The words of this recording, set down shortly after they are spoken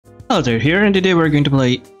Hello there, here, and today we're going to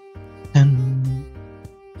play...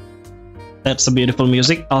 That's a beautiful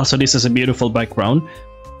music. Also, this is a beautiful background.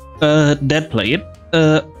 Dead Plate.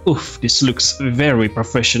 Oof, this looks very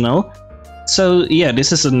professional. So, yeah,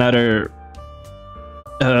 this is another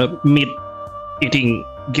meat-eating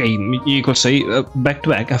game, you could say,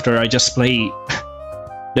 back-to-back after I just play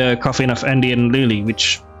the Coffin of Andy and Lily,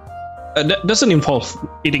 which that doesn't involve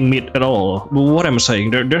eating meat at all. What I'm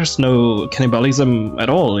saying, there's no cannibalism at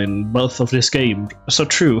all in both of this game. So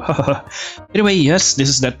true. Anyway, yes, this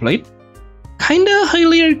is Dead Plate. Kinda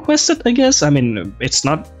highly requested, I guess. I mean, it's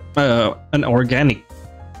not an organic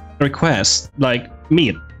request like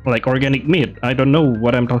meat, like organic meat. I don't know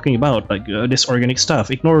what I'm talking about, like this organic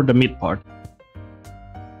stuff. Ignore the meat part.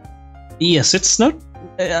 Yes, it's not.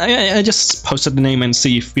 I just posted the name and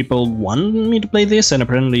see if people want me to play this, and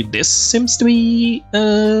apparently this seems to be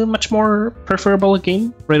a much more preferable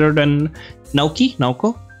game rather than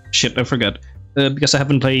Nauko? Shit, I forgot. Because I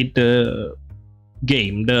haven't played the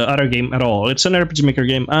game, the other game at all. It's an RPG Maker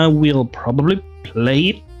game. I will probably play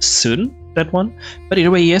it soon, that one. But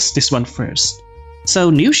either way, yes, this one first.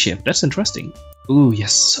 So, new ship, that's interesting. Ooh,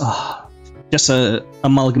 yes. Just a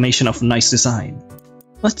amalgamation of nice design.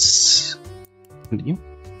 Let's continue.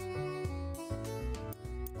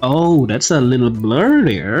 Oh, that's a little blur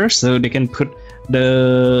there, so they can put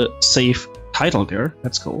the save title there.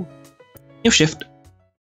 That's cool. New shift.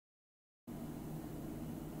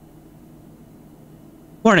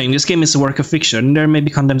 Warning, this game is a work of fiction. There may be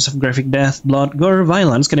contents of graphic death, blood, gore,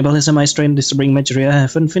 violence, cannibalism. I strain this to bring imagery. I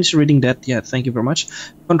haven't finished reading that yet. Thank you very much.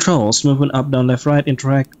 Controls, movement up, down, left, right,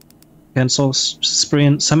 interact, cancel,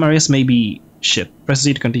 sprint. Some areas may be shit. Press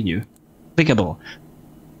Z to continue. Clickable.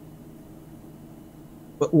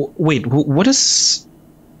 Wait, what does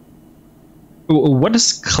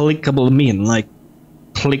clickable mean? Like,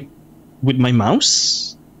 click with my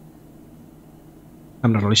mouse?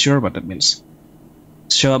 I'm not really sure what that means.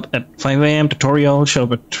 Show up at 5 AM, tutorial. Show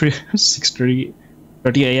up at 6:30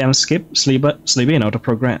 AM, skip, sleep in, auto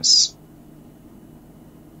progress.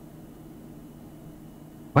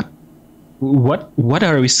 What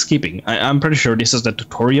are we skipping? I'm pretty sure this is the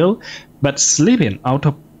tutorial, but sleep in,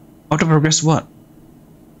 auto progress what?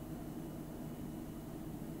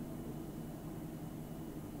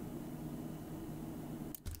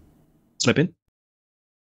 Sleep in?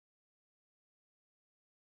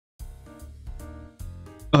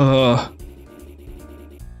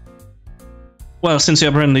 Well, since you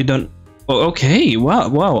apparently don't... Oh, okay,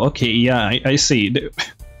 wow, okay, yeah, I see.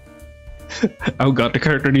 Oh god, the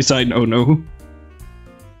character design, oh no.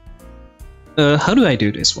 How do I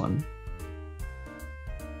do this one?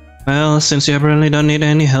 Well, since you apparently don't need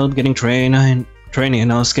any help getting training,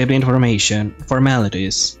 I'll skip the information.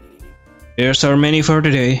 Formalities. Here's our menu for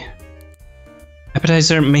today.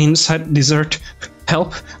 Appetizer, main, side, dessert.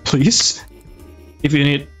 Help, please. If you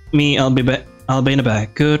need me, I'll be in the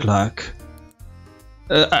back. Good luck.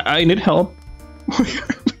 I need help.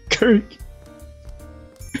 Kirk.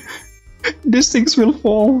 These things will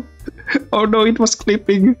fall. Oh no, it was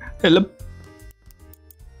clipping. Hello.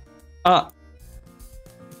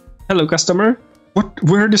 Hello, customer. What?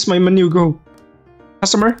 Where does my menu go?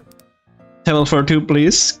 Customer? Table for 2,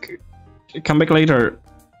 please. Come back later.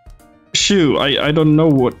 Shoo, I don't know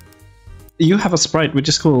what. You have a sprite, which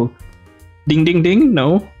is cool. Ding ding ding?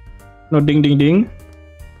 No. No ding ding ding.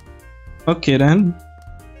 Okay then.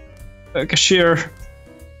 Cashier.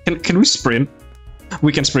 Can we sprint?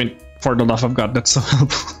 We can sprint, for the love of God, that's so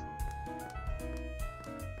helpful.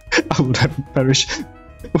 I would have perished.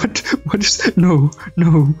 What is... No.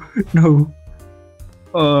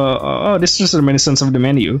 Oh, this is just a reminiscence of the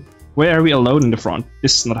menu. Why are we alone in the front?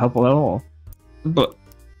 This is not helpful at all. But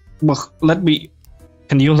let me...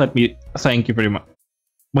 Can you let me... Thank you very much.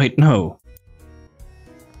 Wait, no.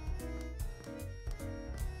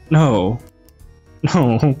 No.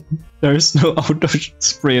 There's no auto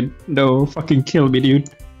sprint. No, fucking kill me, dude.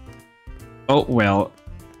 Oh, well.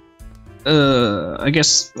 I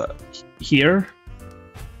guess here.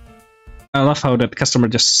 I love how that customer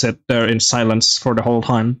just sat there in silence for the whole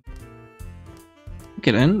time.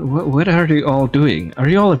 Okay then, what are you all doing? Are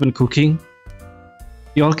you all even cooking?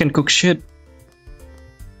 You all can cook shit.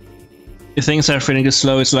 If things are feeling too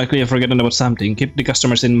slow, it's likely you've forgotten about something. Keep the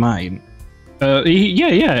customers in mind.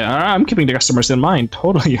 Yeah, I'm keeping the customers in mind.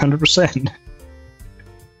 Totally, 100%.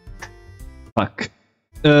 Fuck.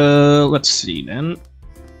 Let's see then.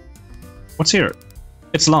 What's here?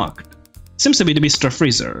 It's locked. Seems to be the Mr.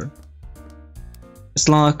 Freezer. It's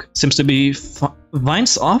locked. Seems to be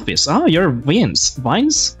Vine's office. Oh, you're Vince.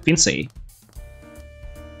 Vince?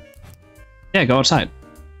 Yeah, go outside.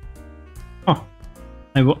 Oh.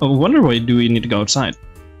 I wonder why do we need to go outside?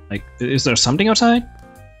 Like, is there something outside?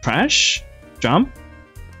 Trash? Jump?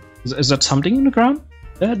 Is that something in the ground?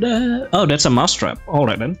 Oh, that's a mousetrap.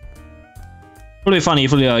 Alright then. It would be funny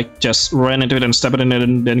if we like just ran into it and step it in it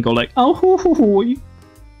and then go like, oh hoo hoo hoo.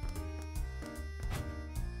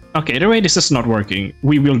 Okay, the way this is not working,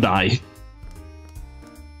 we will die.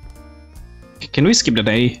 Can we skip the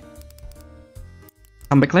day?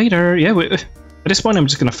 Come back later. Yeah, at this point I'm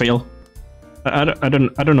just gonna fail. I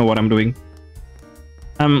don't know what I'm doing.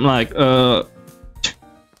 I'm like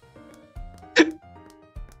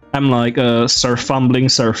surf fumbling,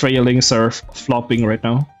 surf failing, surf flopping right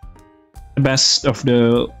now. The best of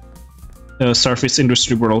the service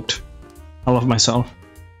industry world. I love myself.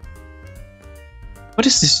 What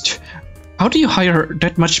is this? How do you hire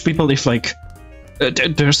that much people if like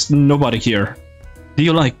there's nobody here? Do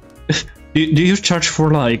you like do you charge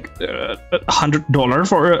for like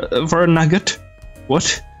 $100 for a nugget?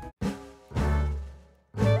 What?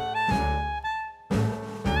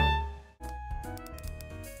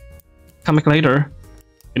 Come back later.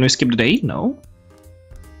 Can we skip the day? No.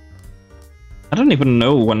 I don't even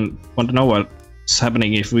want to know what's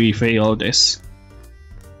happening if we fail this.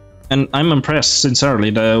 And I'm impressed,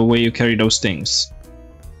 sincerely, the way you carry those things.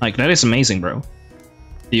 Like, that is amazing, bro.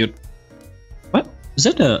 Dude. What? Is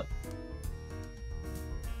that a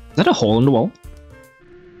hole in the wall?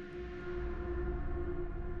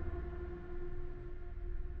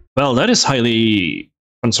 Well, that is highly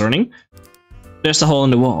concerning. There's a hole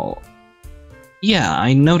in the wall. Yeah,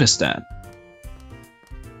 I noticed that.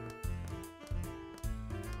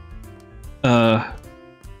 I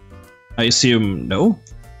assume no?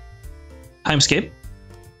 Time skip?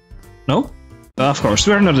 No? Of course,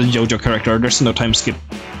 we're not a JoJo character, there's no time skip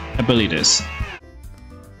abilities.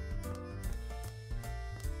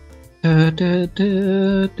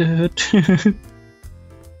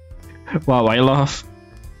 Wow, I love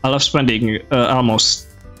spending almost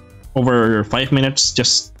over 5 minutes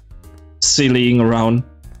just sailing around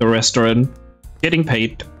the restaurant, getting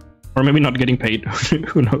paid, or maybe not getting paid,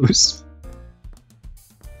 who knows.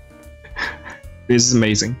 This is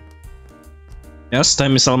amazing. Yes,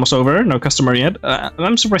 time is almost over, no customer yet.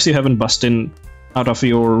 I'm surprised you haven't busted out of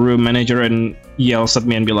your room manager and yells at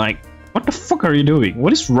me and be like, what the fuck are you doing?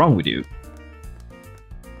 What is wrong with you?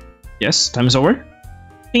 Yes, time is over.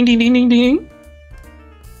 Ding ding ding ding ding.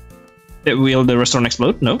 Will the restaurant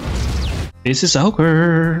explode? No. This is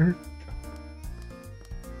awkward.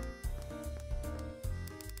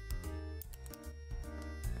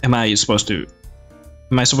 Am I supposed to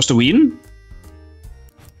win?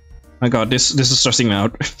 My god, this is stressing me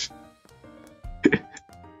out.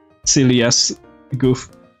 Silly ass goof.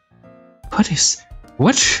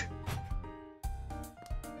 What?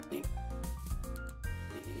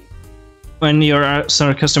 When you're a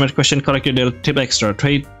customer question, collect your little tip extra.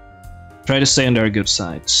 Try to stay on their good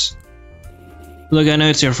sides. Look, I know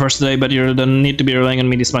it's your first day, but you don't need to be relying on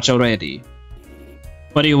me this much already.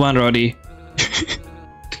 What do you want, Roddy?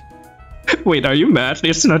 Wait, are you mad?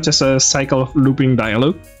 It's not just a cycle of looping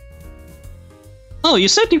dialogue. Oh, you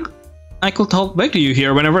said I could talk back to you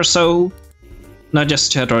here whenever, so... Not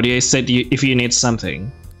just chat, Roddy, I said if you need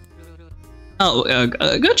something. Oh,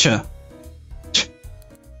 gotcha.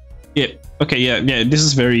 Yeah, okay, yeah, this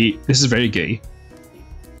is very gay.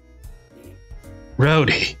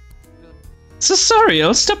 Rowdy. So sorry,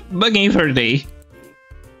 I'll stop bugging you for a day.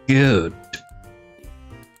 Good.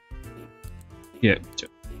 Yeah.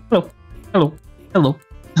 Hello.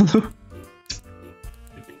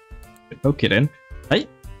 Okay then. Hey.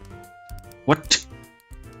 What?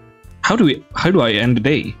 How do I end the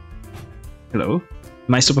day? Hello?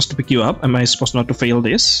 Am I supposed to pick you up? Am I supposed not to fail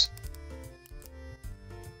this?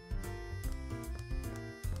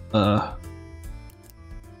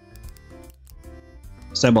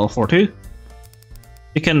 Stable 42.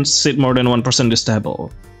 You can sit more than 1%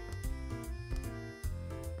 stable.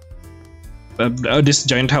 This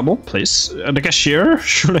giant table, please. The cashier?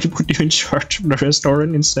 Should I put you in charge of the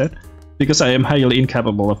restaurant instead? Because I am highly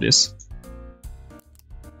incapable of this.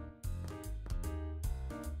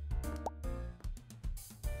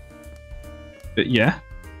 Yeah.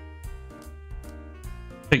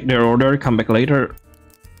 Take their order, come back later.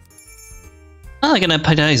 I like an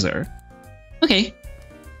appetizer. Okay.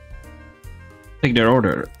 Take their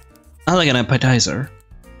order. I like an appetizer.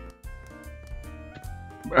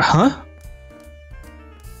 Huh?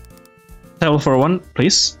 Table for one,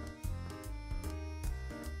 please.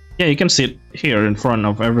 Yeah, you can sit here in front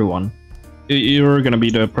of everyone. You're gonna be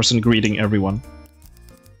the person greeting everyone.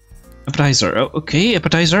 Appetizer. Oh, okay,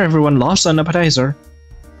 appetizer. Everyone lost an appetizer.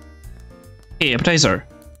 Hey, appetizer.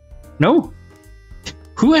 No?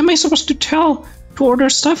 Who am I supposed to tell to order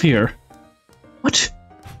stuff here? What?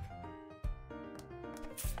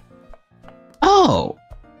 Oh!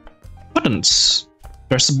 Buttons!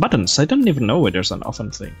 There's buttons. I don't even know why there's an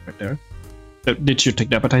oven thing right there. Did you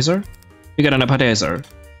take the appetizer? You got an appetizer.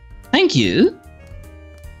 Thank you!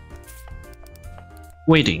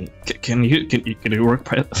 Waiting. Can you work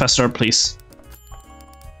faster, please?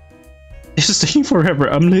 This is taking forever.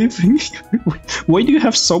 I'm leaving. Why do you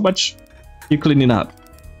have so much? You clean it up.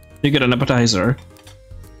 You get an appetizer.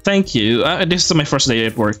 Thank you. This is my first day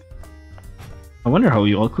at work. I wonder how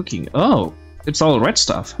you all cooking. Oh, it's all red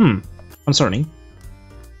stuff. Concerning.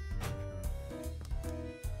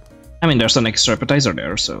 I mean, there's an extra appetizer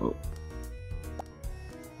there, so.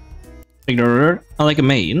 Take the order. I like a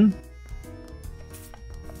main.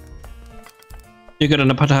 You got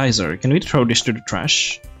an appetizer. Can we throw this to the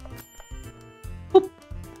trash? Boop.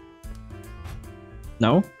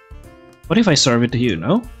 No? What if I serve it to you,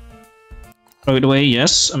 no? Throw it away,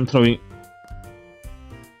 yes, I'm throwing...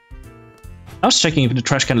 I was checking if the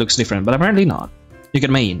trash can looks different, but apparently not. You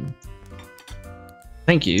get main.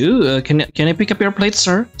 Thank you. Can I pick up your plate,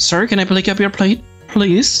 sir? Sir, can I pick up your plate?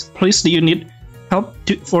 Please? Please, do you need help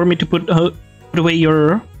for me to put away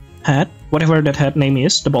your hat? Whatever that hat name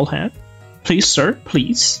is, the ball hat? Please, sir,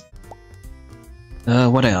 please.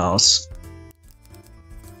 What else?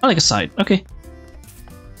 I like a side, okay.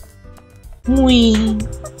 Whee!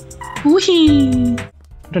 Whee!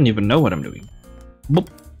 I don't even know what I'm doing. Boop,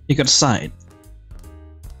 you got a side.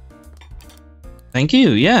 Thank you,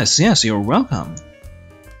 yes, you're welcome.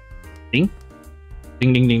 Ding.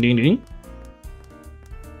 Ding, ding, ding, ding, ding.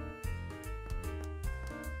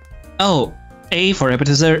 Oh, A for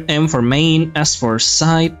appetizer, M for main, S for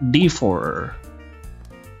side, D for...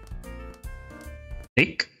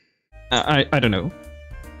 Dick? I don't know.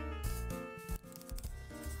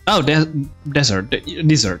 Oh,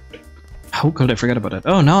 dessert. How could I forget about that?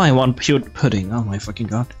 Oh, now I want pudding. Oh my fucking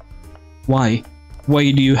god. Why? Why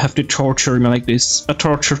do you have to torture me like this? A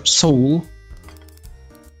tortured soul?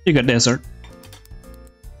 You got dessert.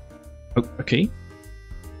 Oh, okay.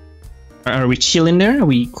 Are we chilling there? Are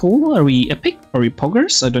we cool? Are we epic? Are we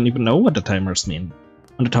poggers? I don't even know what the timers mean.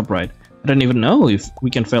 On the top right. I don't even know if we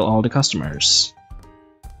can fail all the customers.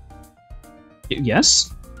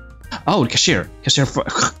 Yes? Oh, cashier. Cashier for...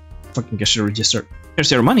 Fucking cashier register. Here's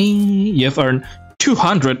your money. You've earned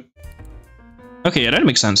 200. Okay, yeah, that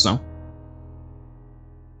makes sense now.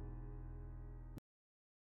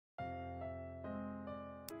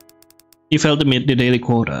 You failed to meet the daily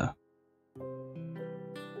quota.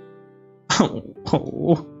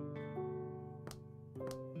 Oh.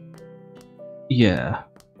 Yeah.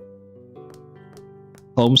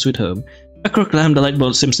 Home sweet home. A crooked lamp, the light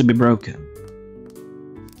bulb seems to be broken.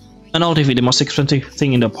 An old TV, the most expensive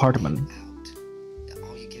thing in the apartment.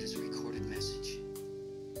 All you get is a recorded message.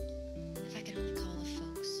 If I could only call the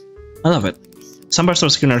folks. I love it. Some parts of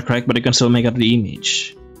the screen are cracked, but you can still make out the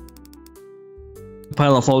image. A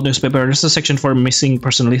pile of old newspaper. There's a section for missing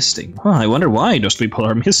person listing. Huh, I wonder why those people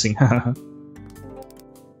are missing. A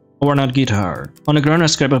worn out guitar. On the ground are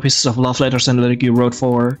scrap pieces of love letters and lyric you wrote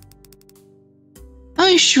for.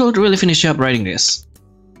 I should really finish up writing this.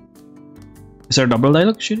 Is there double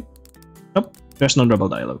dialogue? Nope, there's no double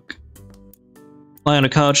dialogue. Lie on the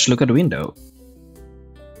couch, look at the window.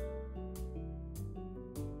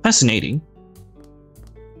 Fascinating.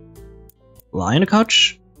 Lie on the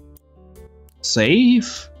couch.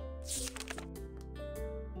 Save.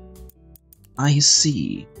 I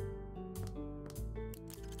see.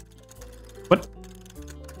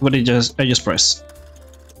 What did I just press?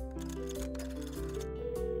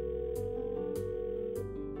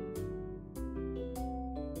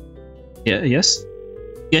 Yeah, yes?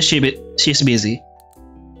 Yes, she's busy.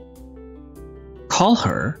 Call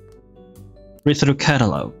her. Read through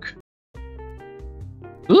catalog.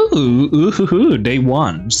 Ooh, day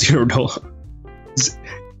one. $0.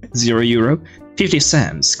 €0. 50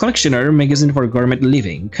 cents. Collectioner, magazine for gourmet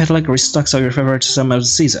living. Catalog restocks of your favorite time of the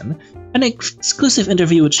season. An exclusive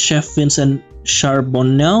interview with Chef Vincent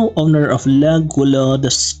Charbonneau, owner of La Goula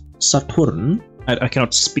de Saturne. I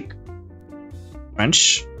cannot speak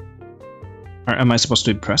French. Or am I supposed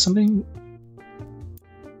to press something?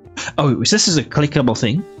 Oh, this is a clickable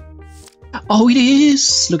thing. Oh, it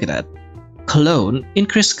is! Look at that. Cologne.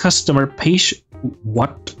 Increased customer patient.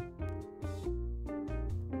 What?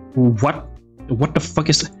 What the fuck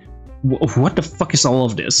is... What the fuck is all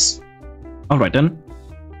of this? Alright then.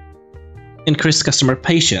 Increased customer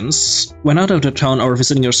patience. When out of the town or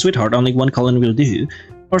visiting your sweetheart, only one cologne will do.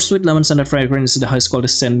 Our sweet lemon scented fragrance is the highest quality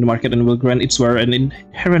scent in the market and will grant its wearer an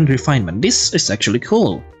inherent refinement. This is actually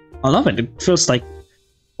cool. I love it. It feels like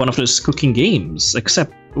one of those cooking games,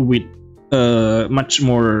 except with much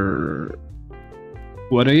more,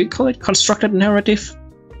 what do you call it, constructed narrative.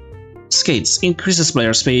 Skates increases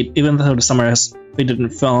player speed even though the summer has faded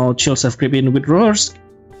and fall. Chills have creeped in with rollers.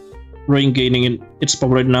 Rowing gaining in its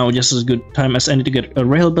power now just as good time as any to get a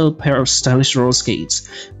railable pair of stylish roller skates.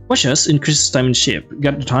 Watches increases time in ship.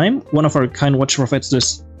 Got the time? One of our kind watch provides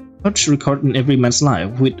this watch record in every man's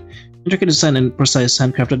life with intricate design and precise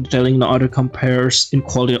handcrafted detailing. No other compares in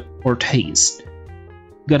quality or taste.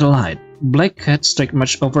 Got a light. Black cat strike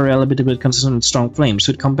much over reliability with consistent and strong flames.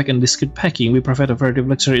 With compact and discreet packing, we provide a variety of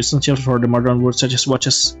luxury essentials for the modern world such as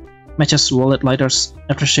watches, matches, wallet, lighters,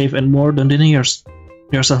 aftershave, and more. Don't deny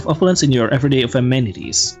yourself opulence in your everyday of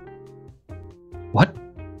amenities. What?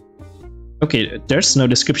 Okay, there's no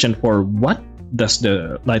description for what does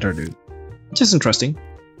the lighter do. Which is interesting.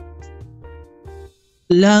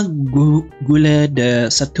 La Goule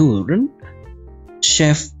de Saturne,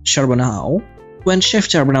 Chef Charbonneau. When Chef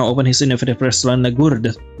Charbonneau opened his innovative restaurant La Gueule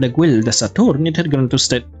de Saturne, it had grown to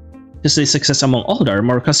stay success among older,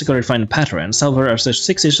 more classical refined patrons. However, after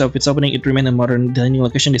 6 years of its opening, it remained a modern dining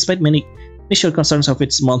location despite many initial concerns of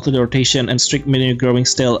its monthly rotation and strict menu growing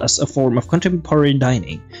stale as a form of contemporary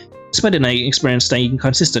dining. Despite the dining experience staying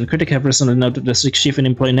consistent, critics have recently noted the strict shift in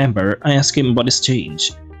employee number. I asked him about this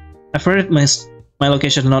change. I've rated my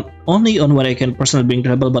location not only on what I can personally bring to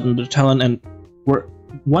the table, but on the talent and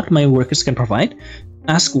what my workers can provide.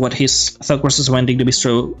 Ask what his thought process when the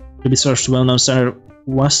bistro's well-known standard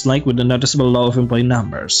was like with the noticeable law of employee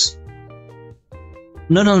numbers.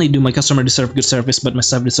 Not only do my customers deserve good service, but my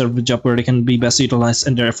staff deserve a job where they can be best utilized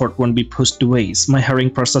and their effort won't be pushed to waste. My hiring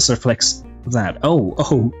process reflects that. Oh,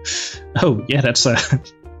 yeah, that's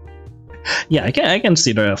yeah, I can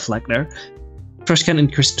see the flag there. Trash can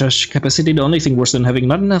increase trash capacity. The only thing worse than having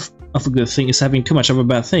not enough of a good thing is having too much of a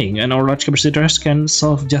bad thing, and our large capacity trash can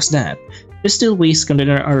solve just that. The steel waste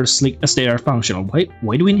containers are sleek as they are functional.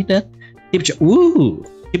 Why do we need that? Tip jar. Ooh,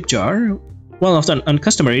 tip jar. Well, often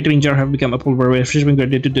uncustomary, tipping jar have become a popular way of shipping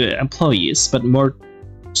credit to the employees, but more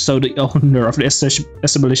so the owner of the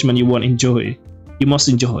establishment you must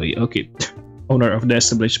enjoy. Okay, owner of the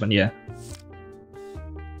establishment, yeah.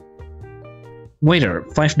 Waiter,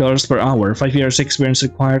 $5 per hour, 5 years experience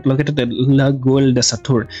required, located at La Gueule de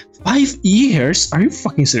Saturne. 5 years? Are you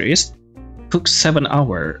fucking serious? Cook 7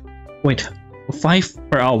 hour. Wait, 5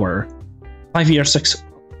 per hour. 5 years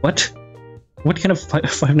what? What kind of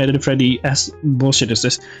Five Nights at Freddy ass bullshit is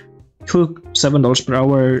this? Cook $7 per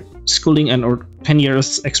hour, schooling and or 10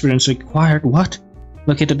 years experience required. What?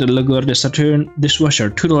 Located at La Gueule de Saturne, dishwasher,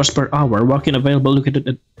 $2 per hour, walk-in available, located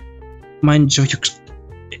at Mind Joy.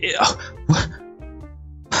 What?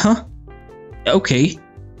 Huh? Okay.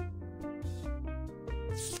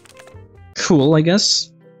 Cool, I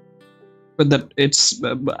guess. But that it's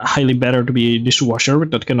highly better to be a dishwasher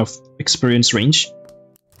with that kind of experience range.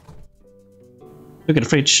 Look at the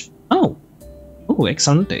fridge. Oh,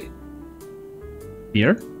 excellent day.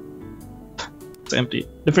 Beer? It's empty.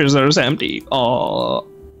 The freezer is empty. Oh,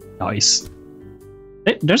 nice.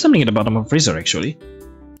 There's something at the bottom of the freezer actually.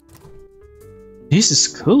 This is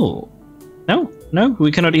cool. No,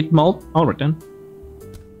 we cannot eat malt. Alright then.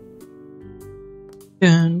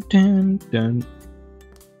 Dun.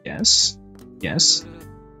 Yes.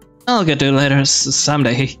 I'll get to it later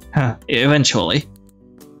someday. Eventually.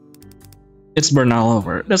 It's burned all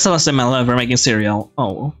over. That's the last time I'll ever make cereal.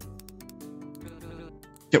 Oh.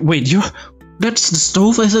 Wait, that's the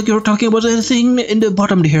stove? I thought you were talking about the thing in the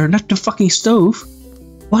bottom there, not the fucking stove.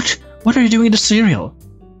 What? What are you doing with the cereal?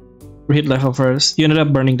 Reheat leftovers. You ended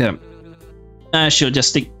up burning them. She'll just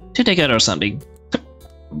stick to take out or something.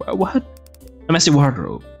 What? A messy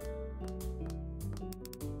wardrobe.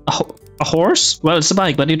 A horse? Well, it's a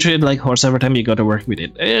bike, but you treat it like a horse every time you go to work with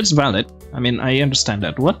it. It's valid. I mean, I understand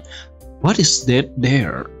that. What is that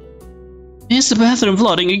there? Is the bathroom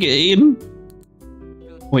floating again?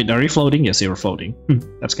 Wait, are you floating? Yes, you're floating.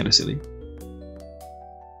 That's kind of silly.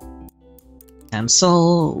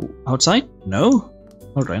 Cancel. Outside? No?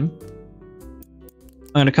 Alright.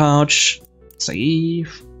 On the couch.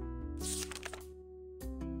 Save.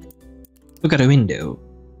 Look at the window.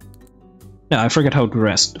 No, I forgot how to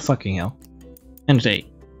rest. Fucking hell. And day.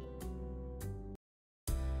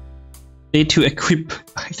 Day to equip.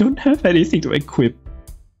 I don't have anything to equip.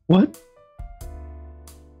 What?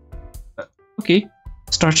 Okay.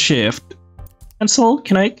 Start shift. Cancel.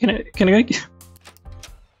 Can I?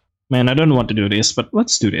 Man, I don't want to do this, but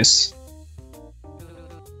let's do this.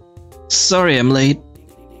 Sorry, I'm late.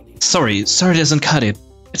 Sorry doesn't cut it.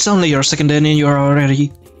 It's only your second day and you're already...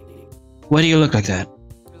 Why do you look like that?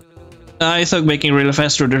 I thought making really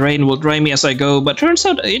fast through the rain will dry me as I go, but turns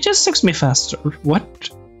out it just sucks me faster. What?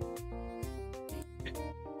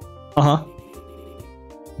 Uh-huh.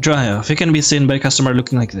 Dry off. You can be seen by a customer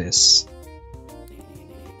looking like this.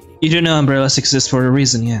 You do know umbrellas exist for a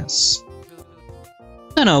reason, yes.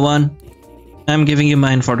 I know one. I'm giving you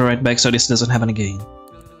mine for the right bag so this doesn't happen again.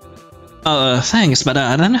 Thanks, but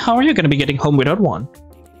then how are you gonna be getting home without one?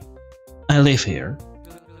 I live here.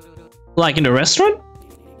 Like in the restaurant?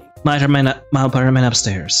 My apartment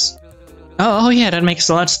upstairs. Oh yeah, that makes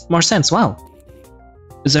a lot more sense. Wow.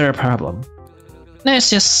 Is there a problem? No,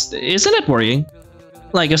 it's just... Isn't it worrying?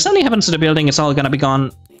 Like, if something happens to the building, it's all gonna be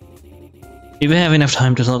gone. If you have enough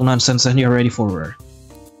time to talk nonsense, then you're ready for war.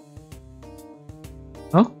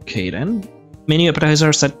 Okay then. Menu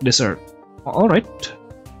appetizer, set dessert. Alright.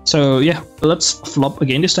 So yeah, let's flop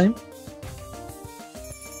again this time.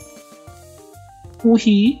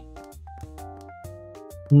 Woohee.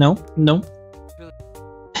 No, no.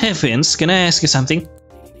 Hey Vince, can I ask you something?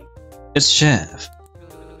 It's Chef.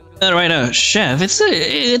 Right, Chef, is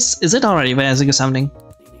it alright if I ask you something?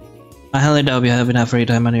 I highly doubt you have enough free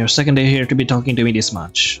time on your second day here to be talking to me this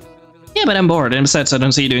much. Yeah, but I'm bored, and besides I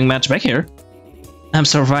don't see you doing much back here. I'm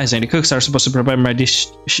supervising. The cooks are supposed to prepare my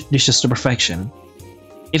dishes to perfection.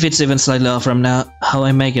 If it's even slightly off from now how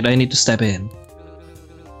I make it, I need to step in.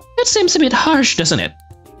 That seems a bit harsh, doesn't it?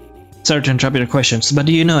 Sorry to interrupt your questions, but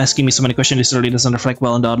do you know asking me so many questions this early doesn't reflect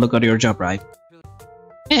well on the outlook of your job, right?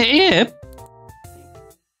 Yep.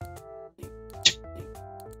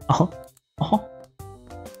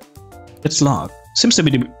 It's locked. Seems to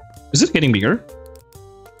be Is it getting bigger?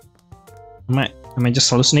 Am I just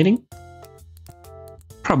hallucinating?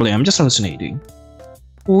 Probably, I'm just hallucinating.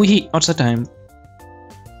 Wee, what's the time?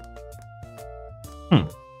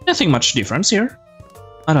 Nothing much difference here.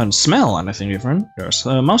 I don't smell anything different. There's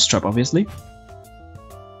a mousetrap, obviously.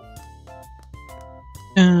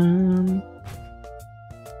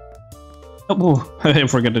 Oh, I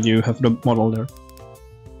forget that you have the model there.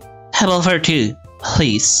 Table for two,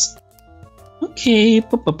 please. Okay,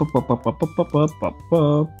 pop.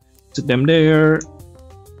 Sit them there.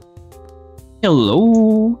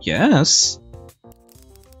 Hello, yes.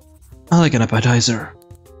 I like an appetizer.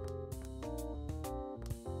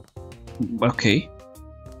 Okay.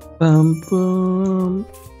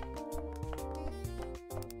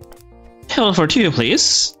 Table for two,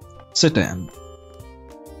 please. Sit down.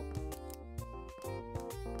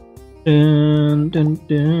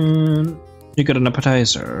 Dun. You got an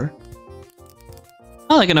appetizer.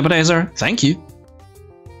 I like an appetizer. Thank you.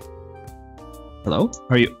 Hello?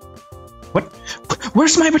 Are you... What?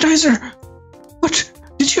 Where's my appetizer? What?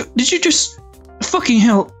 Did you just... Fucking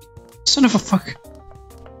hell. Son of a fuck.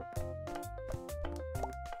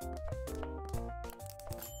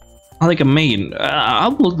 I like a main. I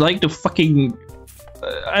would like to fucking...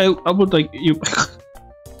 I would like you...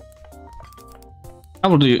 I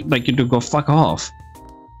would like you to go fuck off.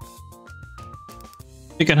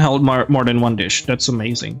 You can hold more than one dish. That's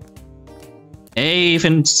amazing. Hey,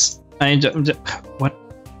 Vince. What?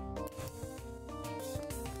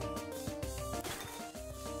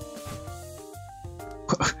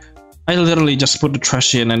 I literally just put the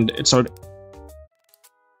trash in and it's already...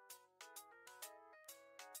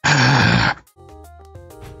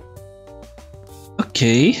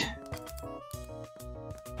 Okay.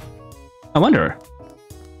 I wonder.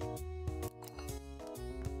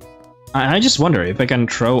 I just wonder if I can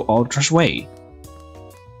throw all trash away.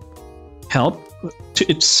 Help?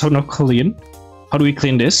 It's so not clean. How do we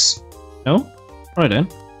clean this? No? Alright then.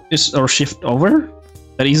 Is our shift over?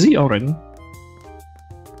 That easy? Alright then.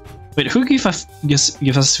 Wait, who give us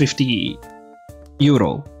 50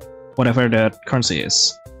 euro? Whatever that currency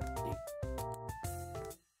is.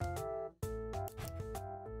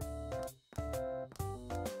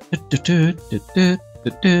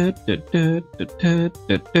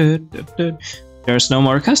 There's no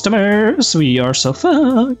more customers. We are so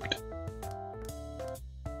fucked.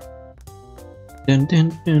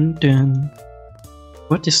 Dun.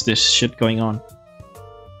 What is this shit going on?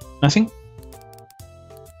 Nothing?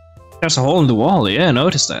 There's a hole in the wall. Yeah, I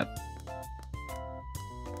noticed that.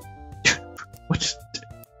 What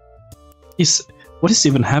is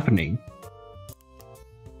even happening?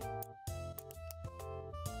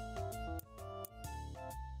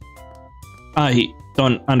 I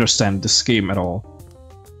don't understand this game at all.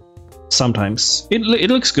 Sometimes. It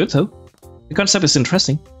looks good though. The concept is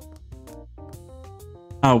interesting.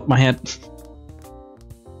 Oh, my head.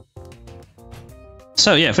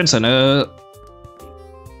 So yeah, Vincent, no?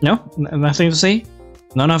 Nothing to say?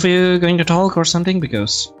 None of you going to talk or something?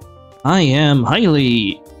 Because I am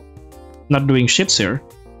highly not doing shits here.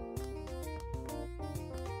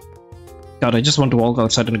 God, I just want to walk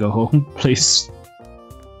outside and go home, please.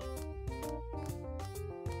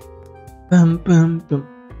 Boom.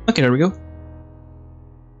 Okay, there we go.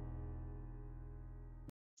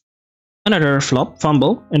 Another flop,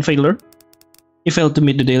 fumble, and failure. He failed to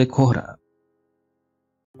meet the daily quota.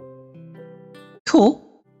 Cool.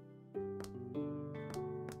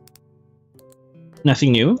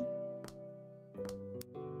 Nothing new.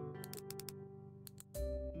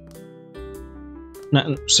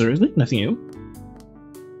 Seriously? Nothing new?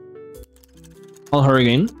 All her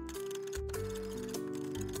again.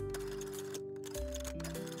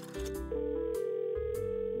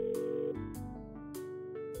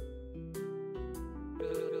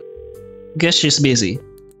 Guess she's busy.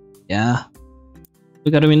 Yeah.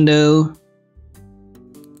 Look out the window.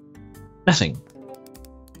 Nothing.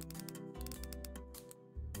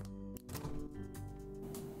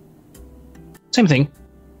 Same thing.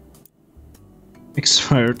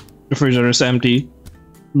 Expired. Refrigerator is empty.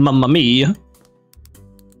 Mamma mia.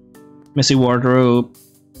 Messy wardrobe.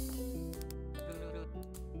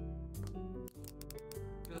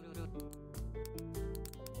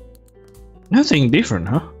 Nothing different,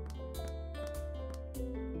 huh?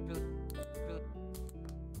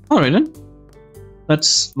 Alright then.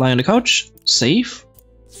 Let's lie on the couch, save,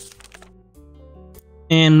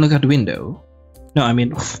 and look out the window. No, I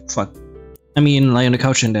mean, fuck. I mean, lie on the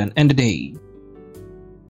couch and then end the day.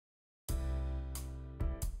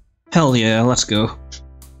 Hell yeah, let's go.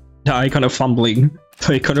 The icon of fumbling,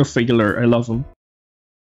 the icon of failure, I love them.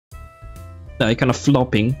 The icon of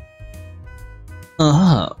flopping.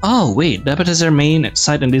 Oh wait, the appetizer main,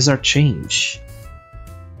 side, and dessert change.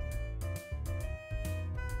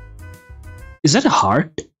 Is that a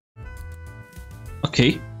heart?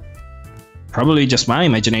 Okay. Probably just my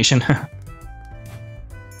imagination.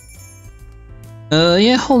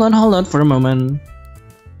 Yeah, hold on for a moment.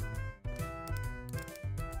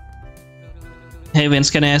 Hey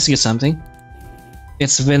Vince, can I ask you something?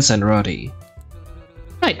 It's Vincent Roddy.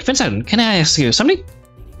 Right, Vincent, can I ask you something?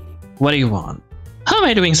 What do you want? How am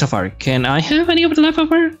I doing so far? Can I have any of the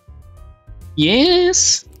leftover?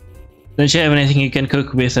 Yes? Don't you have anything you can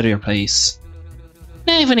cook with at your place?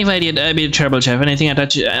 Even if I did, I'd be a terrible chef. Anything I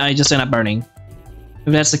touch, I just end up burning.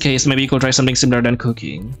 If that's the case, maybe you could try something similar than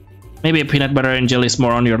cooking. Maybe a peanut butter and jelly is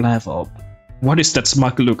more on your level. What is that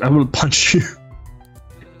smug look? I will punch you.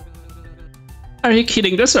 Are you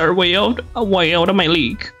kidding? Those are way out of my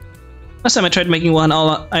league. Last time I tried making one,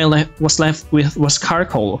 all I was left with was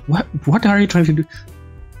charcoal. What are you trying to do?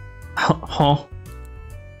 Huh?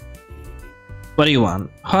 What do you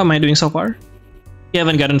want? How am I doing so far? You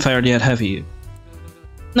haven't gotten fired yet, have you?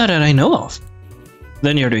 Not that I know of.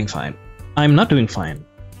 Then you're doing fine. I'm not doing fine.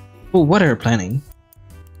 Oh, what are you planning?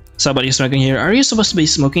 Somebody's smoking here. Are you supposed to be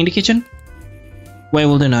smoking in the kitchen? Why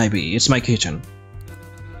wouldn't I be? It's my kitchen.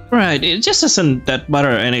 Right, it just doesn't that bother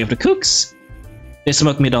any of the cooks. They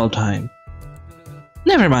smoke meat all the time.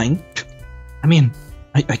 Never mind. I mean,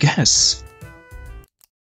 I guess.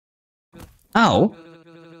 Ow.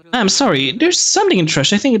 I'm sorry, there's something in the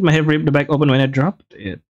trash. I think it might have ripped the bag open when I dropped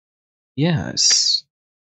it. Yes.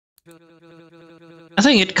 I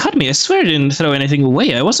think it caught me. I swear I didn't throw anything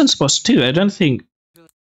away. I wasn't supposed to. I don't think...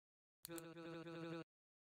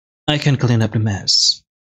 I can clean up the mess.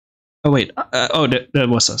 Oh wait, oh that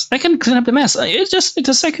was us. I can clean up the mess. It's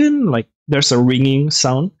a second. Like there's a ringing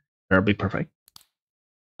sound. That'll be perfect.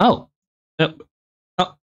 Oh,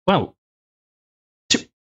 oh, wow.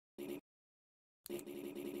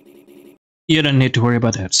 You don't need to worry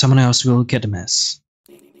about that. Someone else will get the mess.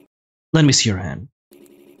 Let me see your hand.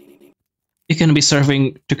 You can be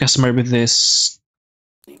serving to customer with this.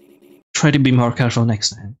 Try to be more careful next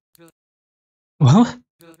time. Well,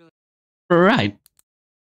 right.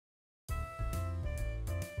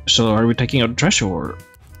 So are we taking out the trash or?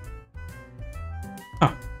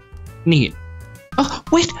 Oh, neat. Oh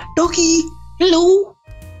wait, doggy. Hello.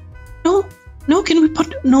 No, can we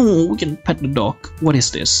pet? No, we can pet the dog. What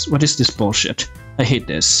is this? What is this bullshit? I hate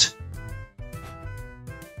this.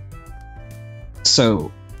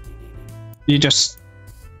 So, you just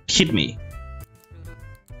hit me.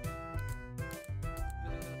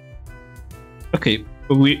 Okay,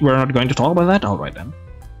 we're not going to talk about that? Alright then.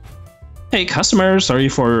 Hey customer, sorry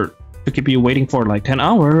to keep you waiting for like 10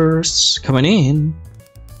 hours. Coming in.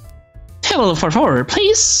 Table for 4,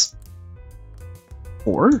 please.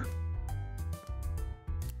 4?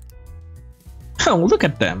 Oh, look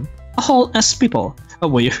at them. All as people. Oh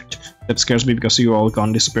wait, that scares me because you all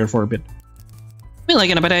gone disappear for a bit. We like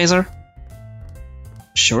an appetizer.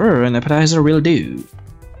 Sure, an appetizer will do.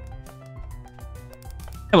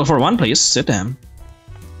 Table for 1, please. Sit down.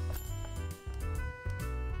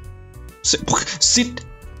 Sit!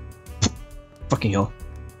 Fucking hell.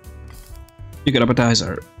 You got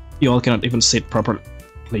appetizer. You all cannot even sit properly.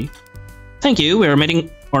 Thank you, we are meeting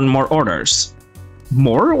on more orders.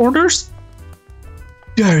 More orders?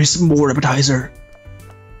 There is more appetizer.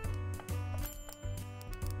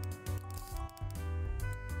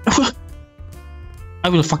 I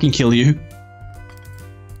will fucking kill you.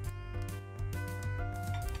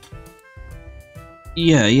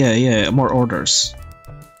 Yeah, more orders.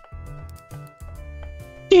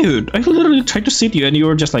 Dude, I literally tried to sit you and you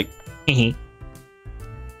were just like, You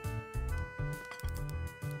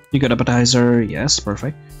got appetizer, yes,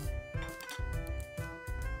 perfect.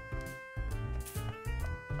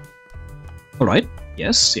 Alright,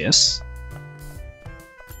 yes.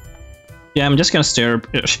 Yeah, I'm just gonna stare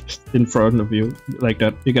in front of you like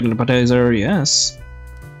that. You got an appetizer, yes.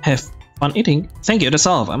 Have fun eating. Thank you, that's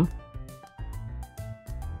all of them.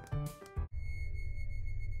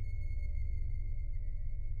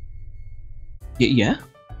 Yeah?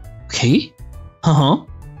 Okay.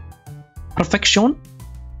 Perfection.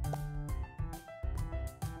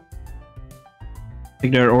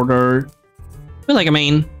 Take their order. Feel like a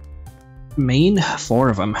main. 4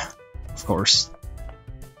 of them, of course.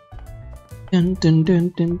 Dun dun dun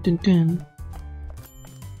dun dun dun.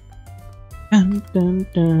 Dun dun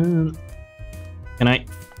dun. Can I?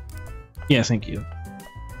 Yeah, thank you.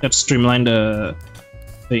 Let's streamline the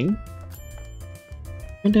thing.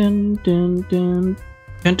 Dun dun dun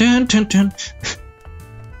dun dun dun dun.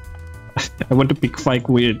 I want to pick fight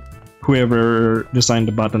with whoever designed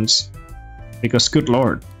the buttons, because good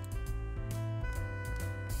lord.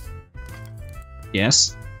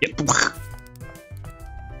 Yes. Yep.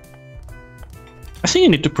 I think you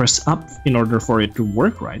need to press up in order for it to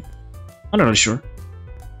work, right? I'm not really sure.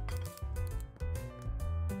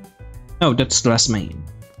 Oh, that's the last main.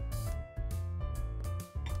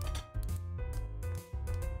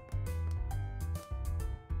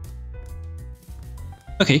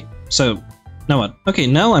 Okay, so now what? Okay,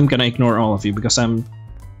 now I'm gonna ignore all of you because I'm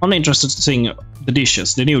only interested in seeing the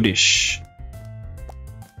dishes, the new dish.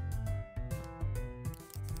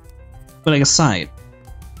 But like a side.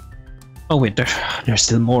 Oh wait, there's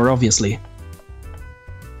still more, obviously.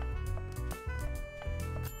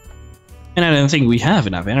 And I don't think we have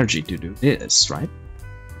enough energy to do this, right?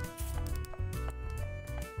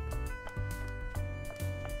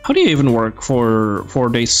 How do you even work for 4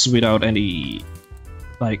 days without any,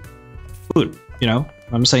 like, food, you know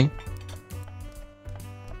what I'm saying?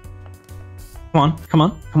 Come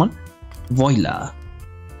on. Voila.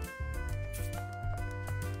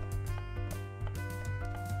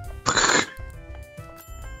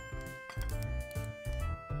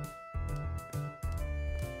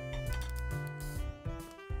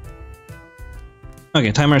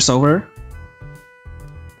 Okay, timer's over.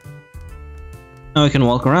 Now I can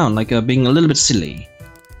walk around like being a little bit silly.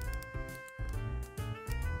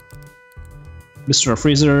 Mr.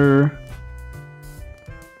 Freezer.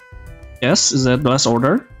 Yes, is that the last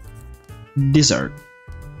order? Dessert.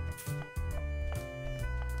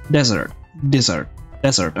 Desert.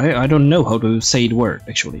 I don't know how to say the word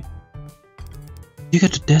actually. You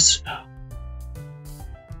got the desert.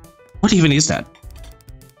 What even is that?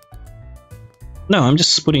 No, I'm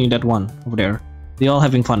just putting that one over there. They all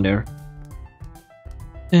having fun there.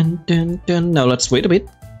 Dun. Now let's wait a bit.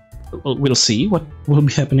 We'll see what will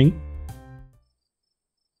be happening.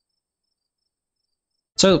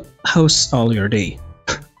 So, how's all your day?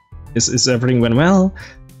 Is everything went well?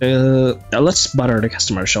 Let's butter the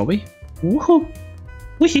customer, shall we? Woohoo!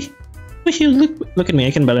 Look at me,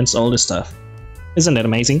 I can balance all this stuff. Isn't that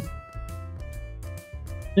amazing?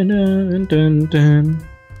 Dun.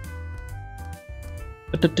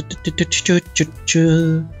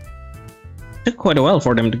 Took quite a while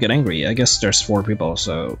for them to get angry. I guess there's 4 people,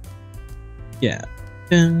 so yeah.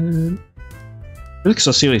 They look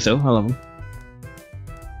so silly though, I love them.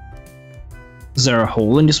 Is there a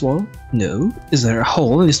hole in this wall? No. Is there a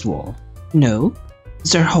hole in this wall? No.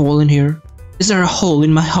 Is there a hole in here? Is there a hole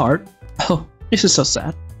in my heart? Oh, this is so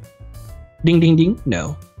sad. Ding ding ding.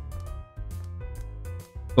 No.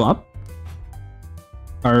 Go up.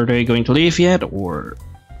 Are they going to leave yet, or?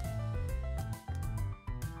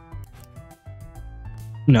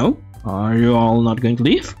 No? Are you all not going to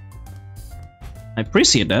leave? I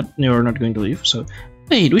appreciate that you're not going to leave, so...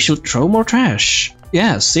 Wait, we should throw more trash.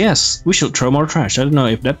 Yes, we should throw more trash. I don't know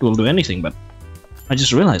if that will do anything, but... I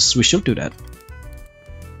just realized we should do that.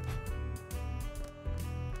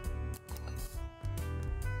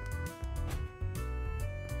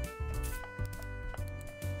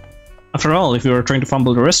 After all, if we are trying to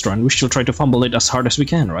fumble the restaurant, we should try to fumble it as hard as we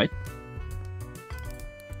can, right?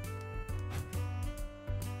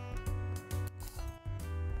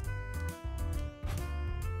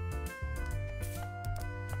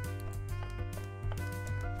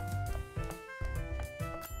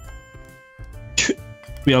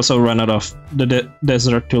 we also run out of the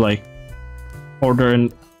desert to like order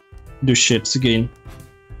and do shits again.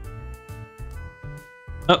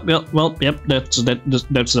 Oh well, yep. That's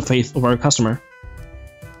the faith of our customer.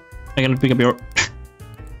 I cannot pick up your.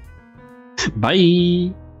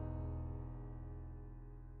 Bye.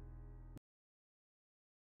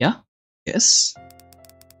 Yeah. Yes.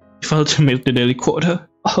 You failed to meet the daily quota.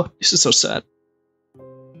 Oh, this is so sad.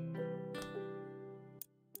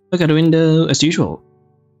 Look at the window as usual.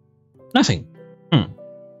 Nothing.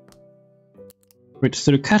 Read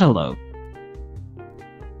through the catalog.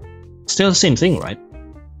 Still the same thing, right?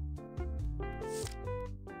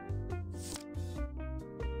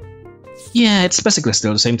 Yeah, it's basically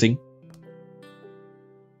still the same thing.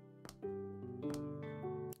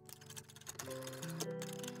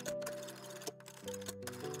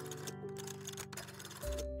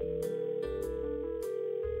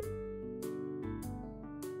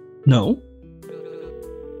 No.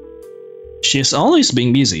 She is always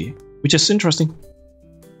being busy, which is interesting.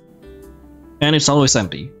 And it's always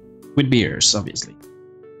empty. With beers, obviously.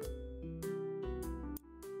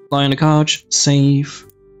 Lie on the couch, safe.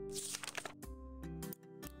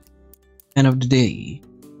 End of the day.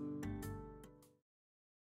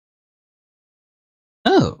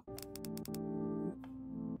 Oh.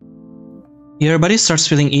 Your body starts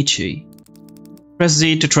feeling itchy. Press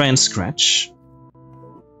Z to try and scratch.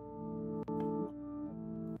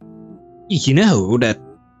 You know that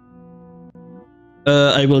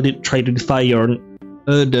I will try to defy your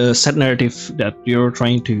the set narrative that you're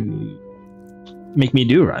trying to make me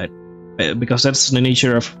do, right? Because that's the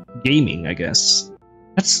nature of gaming, I guess.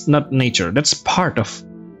 That's not nature, that's part of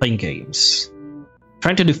playing games.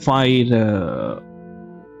 Trying to defy the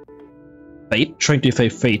fate, trying to defy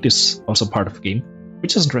fate is also part of the game,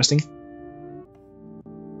 which is interesting.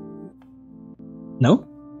 No?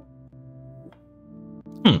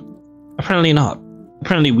 Apparently not.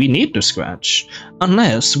 Apparently we need to scratch,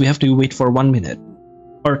 unless we have to wait for 1 minute,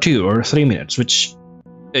 or 2 or 3 minutes, which...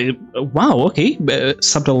 wow, okay,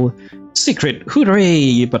 subtle secret,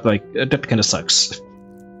 hooray, but like, that kinda sucks.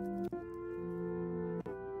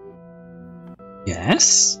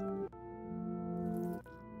 Yes?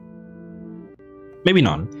 Maybe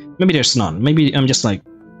none. Maybe there's none. Maybe I'm just like,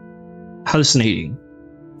 hallucinating.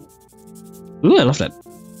 Ooh, I love that.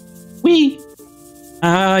 Whee!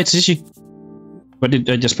 It's itchy. What did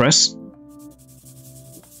I just press?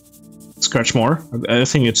 Scratch more? I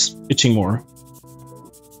think it's itching more.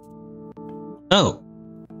 Oh.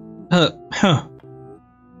 Huh.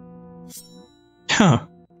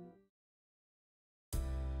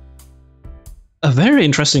 A very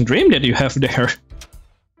interesting dream that you have there.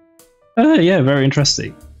 Yeah, very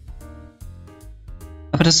interesting.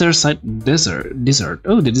 Appetizer side dessert.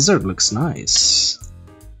 Oh, the dessert looks nice.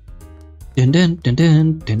 Dun dun dun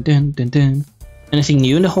dun dun dun dun dun. Anything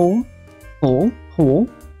new in the hole? Hole?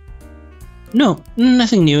 No,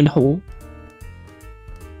 nothing new in the hole.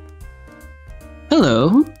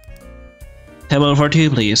 Hello? Table for 2,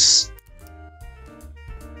 please.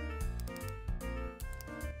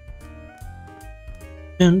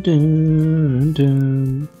 Dun dun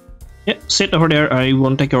dun. Yeah, sit over there, I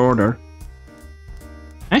won't take your order.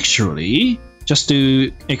 Actually, just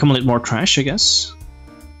to accumulate more trash, I guess.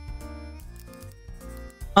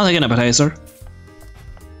 I'll take an appetizer.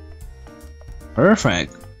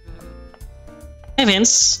 Perfect. Hey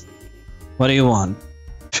Vince, what do you want?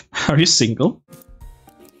 Are you single?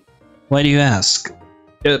 Why do you ask?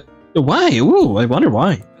 Why? Ooh, I wonder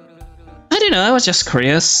why. I don't know, I was just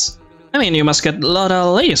curious. I mean, you must get a lot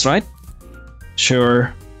of ladies, right?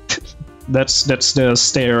 Sure. that's the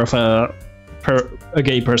stare of a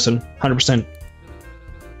gay person, 100%.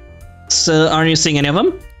 So, aren't you seeing any of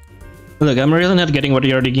them? Look, I'm really not getting what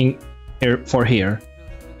you're digging here.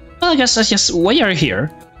 Well, I guess that's just why you're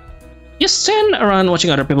here. You stand around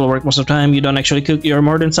watching other people work most of the time, you don't actually cook, you're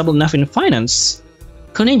more than stable enough in finance.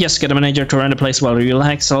 Couldn't you just get a manager to run the place while you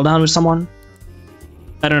like settle down with someone?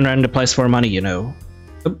 I don't run the place for money, you know.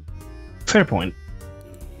 Fair point.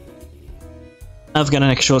 I've got an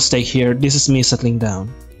actual stake here, this is me settling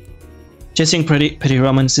down. Chasing petty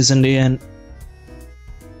romance isn't the end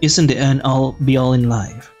all be all in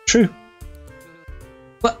life. True.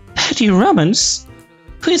 What? Petty romance?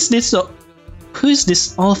 Who is this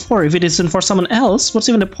all for? If it isn't for someone else, what's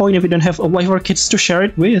even the point if you don't have a wife or kids to share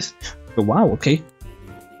it with? Oh, wow, okay.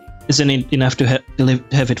 Isn't it enough to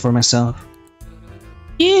have it for myself?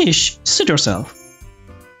 Yeesh, suit yourself.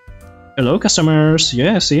 Hello, customers.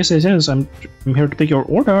 Yes. I'm here to take your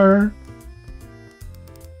order.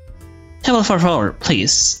 Table for 4,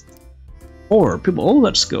 please. 4 people.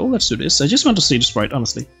 Let's go. Let's do this. I just want to see the sprite,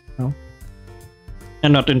 honestly. No.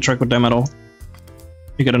 and not interact with them at all.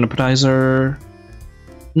 You get an appetizer.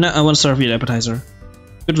 No, I won't serve you the appetizer.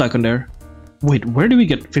 Good luck on there. Wait, where do we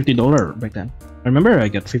get $50 back then? I remember I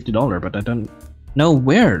got $50, but I don't know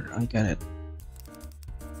where I get it.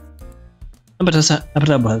 Appetizer.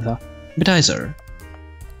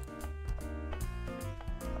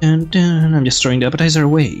 And I'm just throwing the appetizer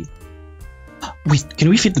away. Wait, can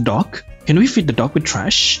we feed the dog? Can we feed the dog with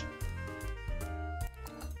trash?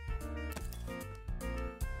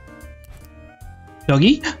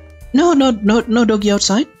 Doggy? No doggy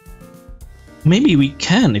outside. Maybe we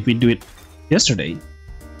can if we do it yesterday.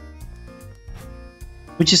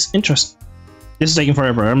 Which is interesting. This is taking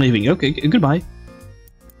forever. I'm leaving. Okay, goodbye.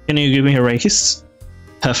 Can you give me a raise?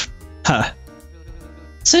 Huff. Ha.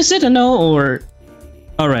 So is it a no or...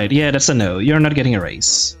 Alright, yeah, that's a no. You're not getting a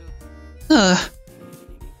raise.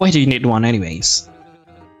 Why do you need one anyways?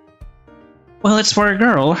 Well, it's for a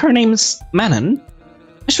girl. Her name's Manon.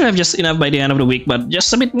 I should have just enough by the end of the week, but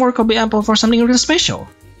just a bit more could be ample for something really special.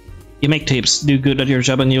 You make tips, do good at your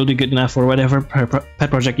job, and you'll do good enough for whatever pet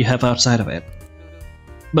project you have outside of it.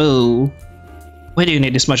 Boo. Why do you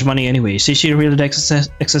need this much money anyways? Is she really that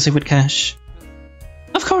excessive with cash?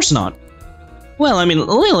 Of course not. Well, I mean, a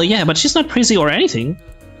little, yeah, but she's not crazy or anything.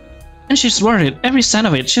 And she's worth it. Every cent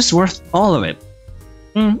of it. She's worth all of it.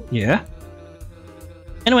 Yeah.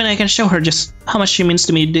 And when I can show her just how much she means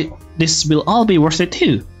to me, this will all be worth it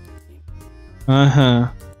too. Uh-huh.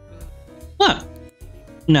 What?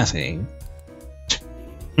 Nothing.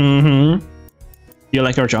 You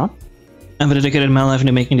like your job? I've dedicated my life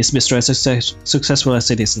into making this bistro as successful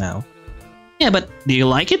as it is now. Yeah, but do you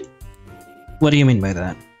like it? What do you mean by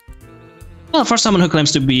that? Well, for someone who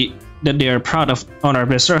claims to be that they are proud of on our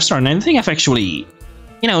best restaurant, I think I've actually,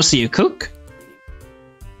 see you cook.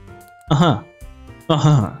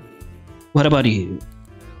 What about you?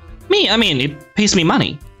 Me, I mean, it pays me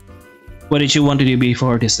money. What did you want to do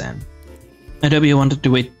before this then? I thought you wanted to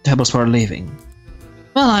wait tables for a living.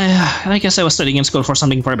 Well, I guess I was studying in school for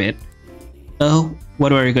something for a bit. Oh,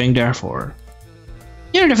 what were you going there for?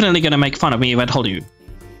 You're definitely gonna make fun of me if I told you.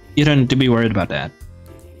 You don't need to be worried about that.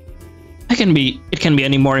 It can be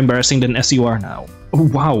any more embarrassing than as you are now. Oh,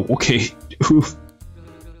 wow, okay.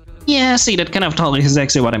 Yeah, see, that kind of talk is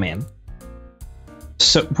exactly what I mean.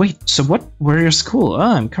 So, wait, so what were your school? Oh,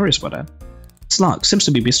 I'm curious about that. Slug, seems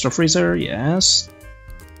to be bistro freezer, yes.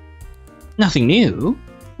 Nothing new.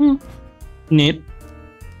 Neat.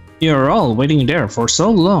 You're all waiting there for so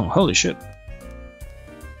long, holy shit.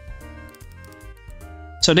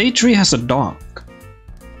 So day 3 has a dog.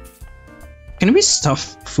 Can we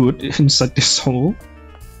stuff food inside this hole?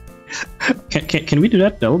 Can we do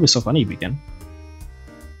that? That would be so funny if we can.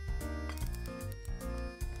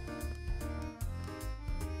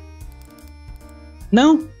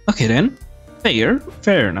 No? Okay then.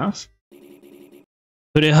 Fair enough.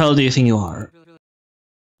 Who the hell do you think you are?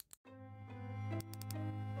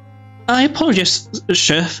 I apologize,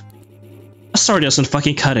 chef. A story doesn't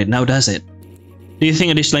fucking cut it, now does it? Do you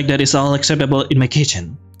think a dish like that is all acceptable in my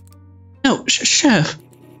kitchen? No, chef.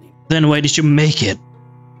 Then why did you make it?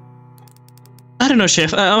 I don't know,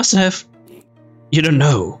 chef. I must have... You don't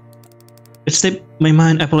know. It slipped my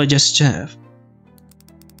mind. Apologize, chef.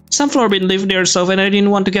 Some floor been lived there itself and I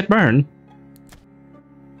didn't want to get burned.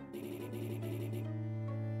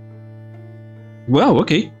 Wow,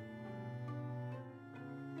 okay.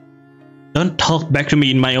 Don't talk back to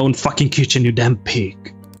me in my own fucking kitchen, you damn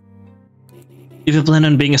pig. If you plan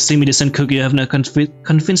on being a semi-decent cook, you have no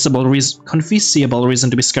convincible reason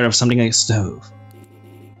to be scared of something like a stove.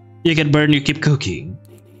 You get burned, you keep cooking.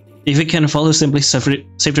 If you can follow simply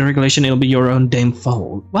safety regulation, it'll be your own damn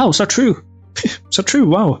fault. Wow, so true. So true,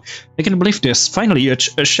 wow. I can't believe this. Finally,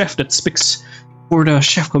 a chef that speaks for the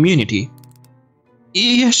chef community.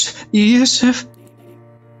 Yes, chef.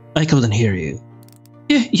 I couldn't hear you.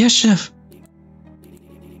 Yes, chef.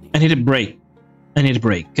 I need a break.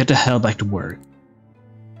 Get the hell back to work.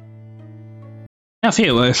 I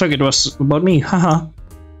thought it was about me, haha.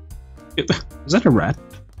 Is that a rat?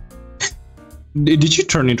 Did you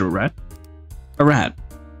turn into a rat? A rat.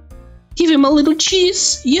 Give him a little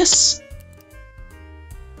cheese, yes.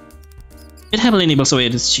 It happily nibbles away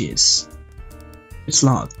at its cheese. It's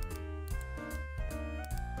locked.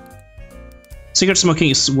 Cigarette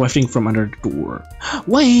smoking is wafting from under the door.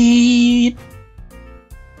 Wait!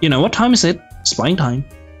 You know, what time is it? It's flying time.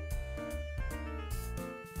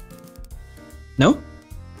 No?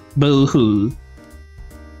 Boo-hoo.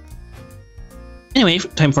 Anyway,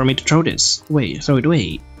 time for me to throw this. Throw it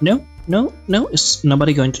away. No, is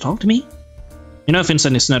nobody going to talk to me? You know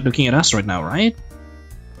Vincent is not looking at us right now, right?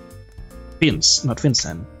 Vince, not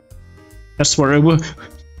Vincent. That's where I will.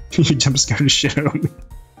 You jump scare the shit out of me.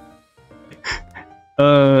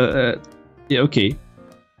 Yeah, okay.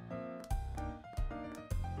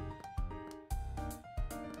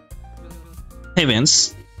 Hey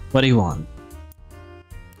Vince, what do you want?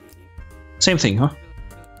 Same thing, huh?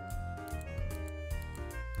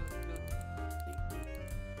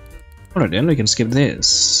 Alright then, we can skip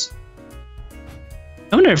this.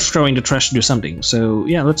 I wonder if throwing the trash do something, so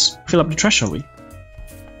yeah, let's fill up the trash, shall we?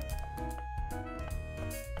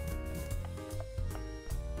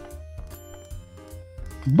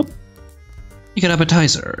 Boop. You get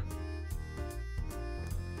appetizer.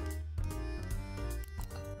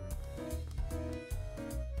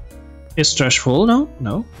 Is trash full? No,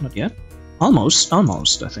 no, not yet. Almost,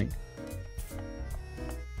 I think.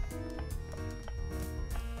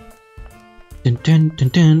 Dun dun dun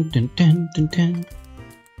dun dun dun dun dun.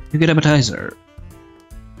 You get appetizer.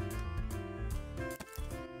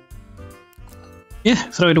 Yeah,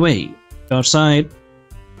 throw it away. Go outside.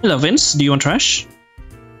 Hello, Vince. Do you want trash?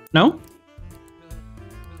 No?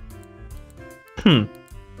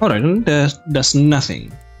 Alright, that's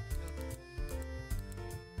nothing.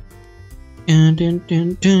 Dun dun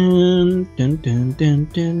dun dun dun dun dun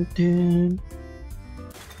dun dun.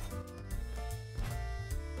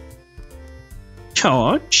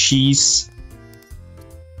 Oh, jeez.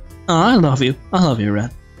 Oh, I love you,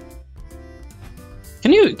 Red.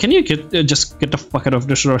 Can you just get the fuck out of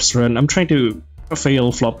this restaurant? I'm trying to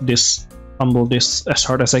fumble this as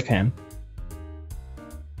hard as I can.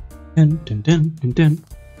 Dun dun dun dun dun.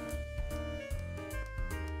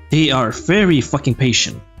 They are very fucking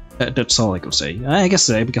patient. That's all I could say. I guess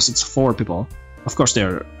because it's 4 people. Of course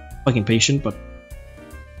they're fucking patient, but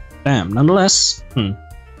damn, nonetheless.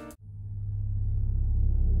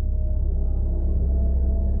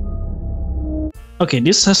 Okay,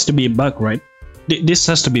 this has to be a bug, right? This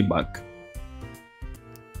has to be a bug.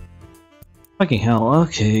 Fucking hell,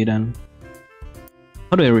 okay then.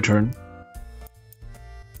 How do I return?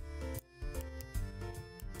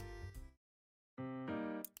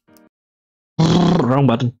 Wrong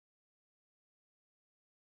button.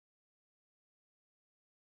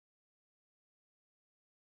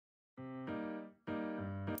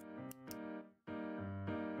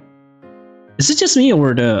 Is it just me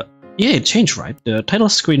or the... Yeah, it changed, right? The title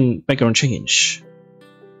screen background change.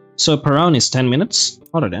 So per round is 10 minutes.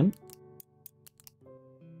 Other than.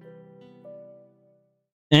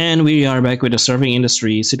 And we are back with the serving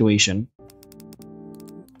industry situation.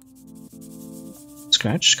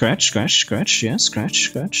 Scratch, scratch, scratch, scratch, yeah, scratch,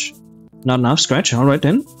 scratch. Not enough scratch, alright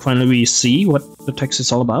then. Finally we see what the text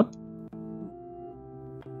is all about.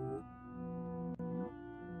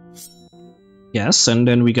 Yes, and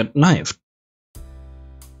then we get knifed.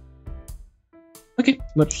 Okay,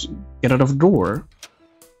 let's get out of the door.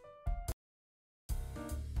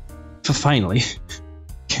 Finally.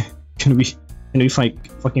 Can we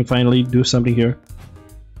fucking finally do something here?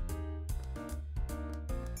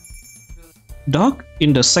 Dog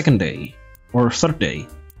in the 2nd day or 3rd day.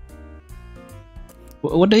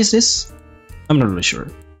 What day is this? I'm not really sure.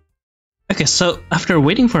 Okay, so after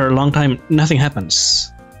waiting for a long time, nothing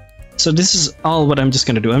happens. So this is all what I'm just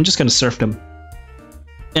gonna do. I'm just gonna serve them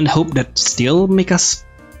and hope that still make us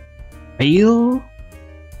fail.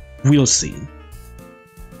 We'll see.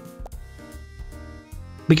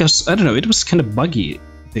 Because I don't know, it was kind of buggy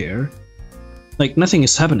there. Like nothing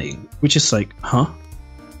is happening, which is like, huh?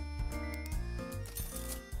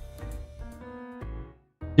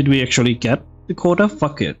 Did we actually get the quota?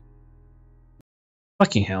 Fuck it.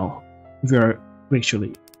 Fucking hell. We are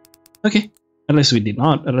actually... Okay. Unless we did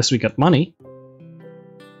not. Unless we got money.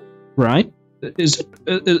 Right?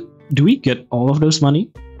 Do we get all of those money?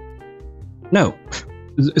 No.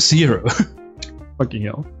 0. Fucking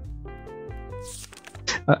hell.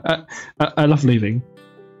 I love leaving.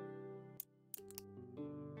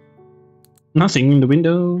 Nothing in the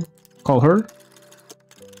window. Call her.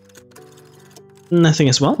 Nothing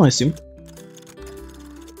as well, I assume.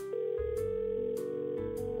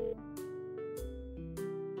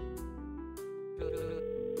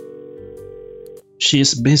 She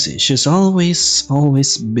is busy. She's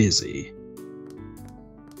always busy.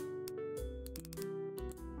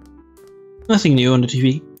 Nothing new on the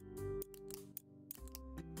TV.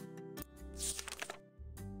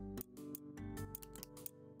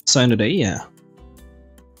 Sign of the day, yeah.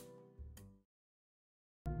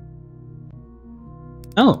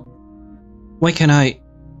 Oh, why can't I?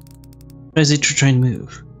 Press it to try and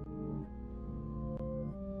move.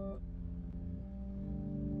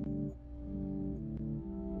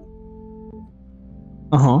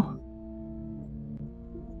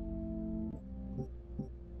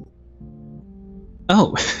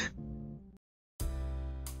 Oh.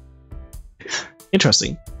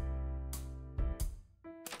 Interesting.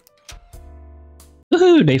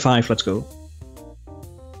 Woohoo! Day 5, let's go.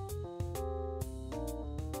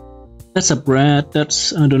 That's a bread.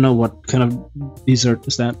 That's, I don't know what kind of dessert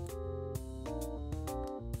is that.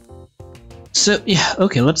 So yeah,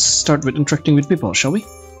 okay, let's start with interacting with people, shall we?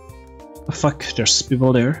 Oh, fuck, there's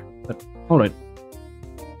people there, but alright.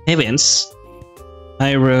 Hey Vince.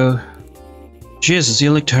 Hi Ro. Jesus,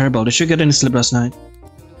 you look terrible. Did you get any sleep last night?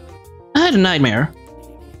 I had a nightmare.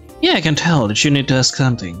 Yeah, I can tell that you need to ask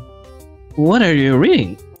something. What are you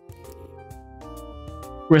reading?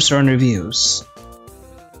 Restaurant reviews.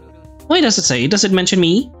 Why does it say? Does it mention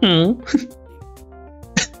me?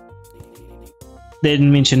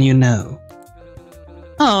 Didn't mention you, no.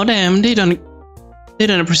 Oh damn, they don't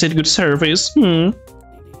appreciate good service. Good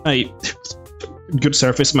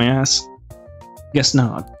service, my ass. Guess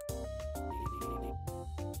not.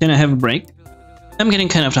 Can I have a break? I'm getting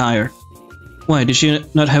kind of tired. Why, did you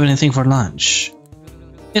not have anything for lunch?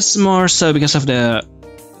 It's more so because of the...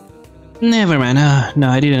 Never mind, no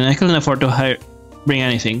I didn't. I couldn't afford to bring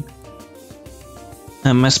anything.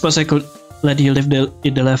 I suppose I could let you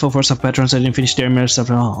eat the leftovers of patrons that didn't finish their meals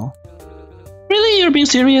after all. Really? You're being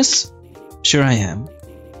serious? Sure I am.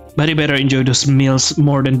 But you better enjoy those meals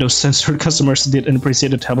more than those censored customers did and appreciate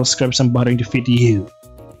the table scraps I'm bothering to feed you.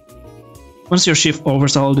 Once your shift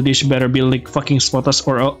overs, all the dish better be like fucking spotless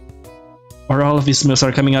or all of these meals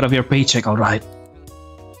are coming out of your paycheck, alright?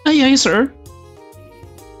 Aye aye, sir.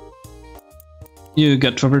 You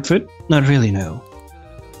got favorite food? Not really, no.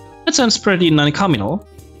 That sounds pretty non-communal.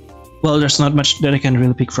 Well, there's not much that I can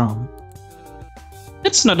really pick from.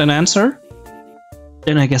 That's not an answer.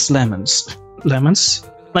 Then I guess lemons. Lemons?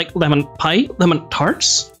 Like lemon pie? Lemon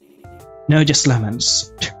tarts? No, just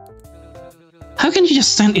lemons. How can you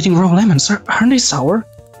just stand eating raw lemons? Aren't they sour?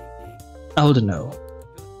 I don't know.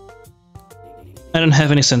 I don't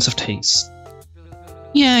have any sense of taste.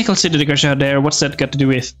 Yeah, I can see the diggers out there. What's that got to do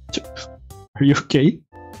with... Are you okay?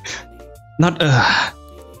 Not,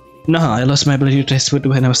 No, I lost my ability to taste food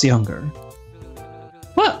when I was younger.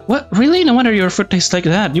 What? What? Really? No wonder your food tastes like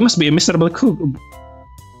that. You must be a miserable cook.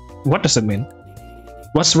 What does that mean?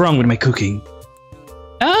 What's wrong with my cooking?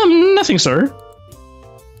 Nothing, sir.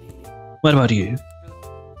 What about you?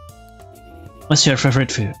 What's your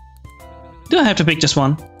favorite food? Do I have to pick just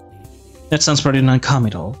one? That sounds pretty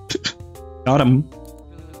non-committal. Got him.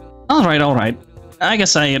 Alright, alright. I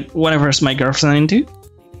guess I eat whatever's my girlfriend into.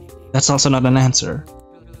 That's also not an answer.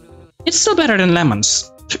 It's still better than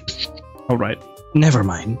lemons. Alright, never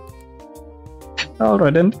mind.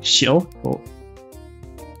 Alright then, chill. Cool.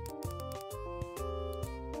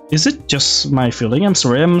 Is it just my feeling? I'm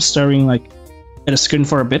sorry, I'm staring like at a screen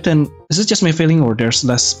for a bit, and is it just my feeling or there's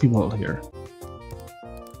less people here?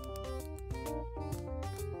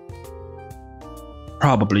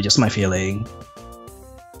 Probably just my feeling.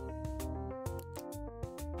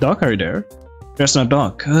 Doc, are you there? There's no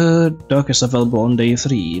Doc. Doc is available on day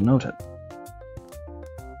 3. Noted.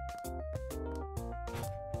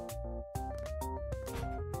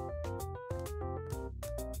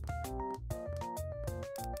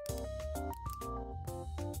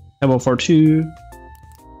 Table 4-2.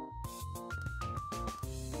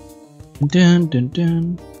 Dun dun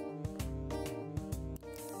dun.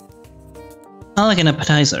 I like an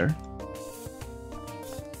appetizer.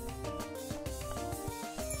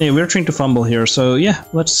 Hey, we're trying to fumble here, so yeah,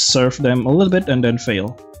 let's serve them a little bit and then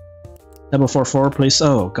fail. Table 4-4, please.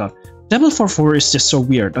 Oh god. Table 4-4 is just so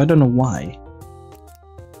weird. I don't know why.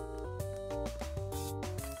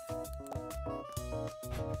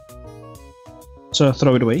 So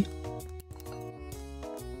throw it away.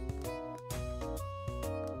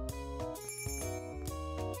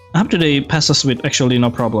 I hope today passes with actually no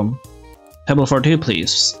problem. Table 4-2,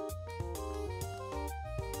 please.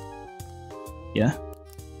 Yeah.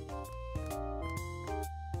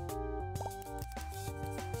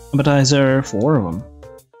 Appetizer, 4 of them.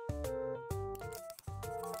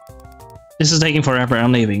 This is taking forever,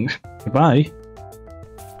 I'm leaving. Goodbye.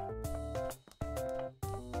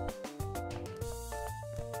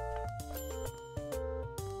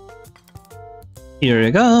 Here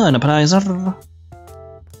you go, an appetizer.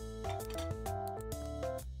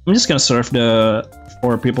 I'm just gonna serve the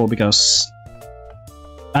 4 people because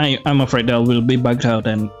I'm afraid they will be bugged out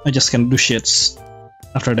and I just can't do shits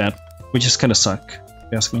after that, which is kinda suck.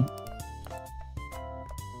 You ask me.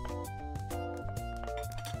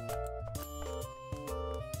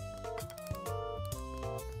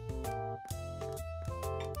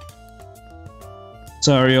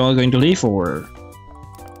 So are you all going to leave or?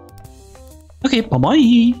 Okay, bye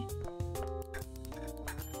bye.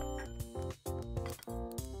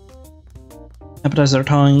 Appetizer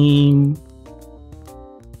time.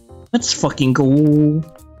 Let's fucking go.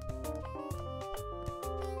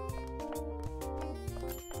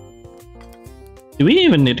 Do we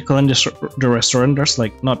even need to clean the restaurant? There's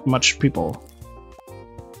like not much people.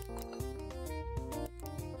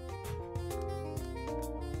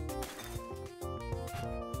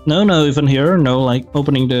 No, even here, no, like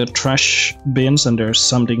opening the trash bins and there's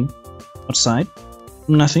something outside.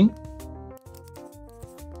 Nothing.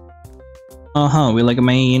 We like a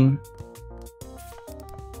main.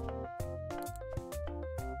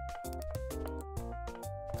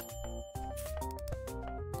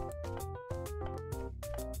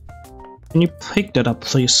 Can you pick that up,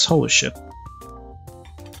 please? Holy shit.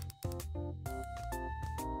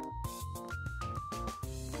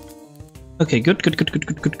 Okay, good.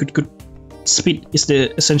 Speed is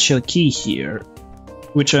the essential key here,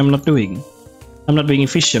 which I'm not doing. I'm not being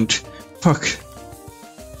efficient. Fuck.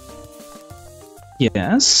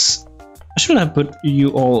 Yes. I should have put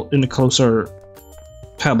you all in a closer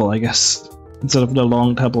table, I guess, instead of the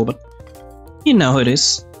long table, but you know how it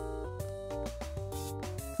is.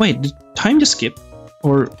 Wait, did time just skip?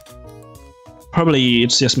 Or probably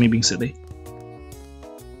it's just me being silly.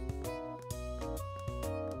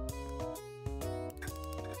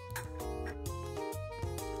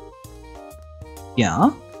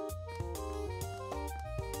 Yeah?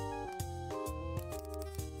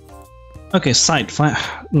 Okay, side fire.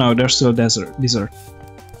 No, there's still dessert.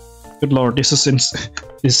 Good lord, this is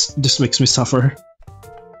this makes me suffer.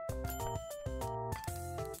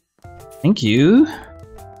 Thank you.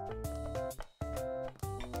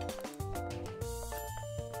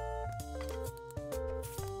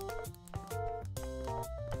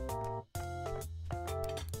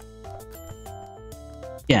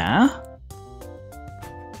 Yeah.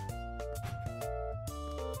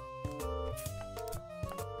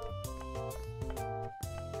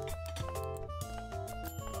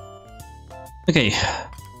 Okay.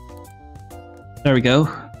 There we go.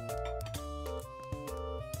 Come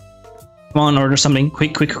on, order something.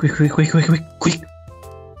 Quick.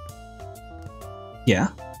 Yeah.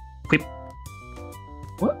 Quick.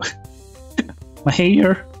 What? My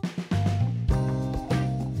hair.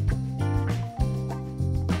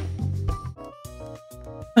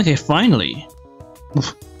 Okay, finally.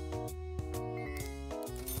 What?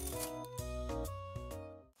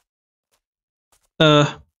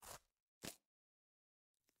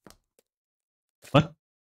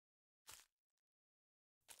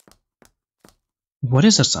 What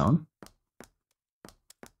is that sound?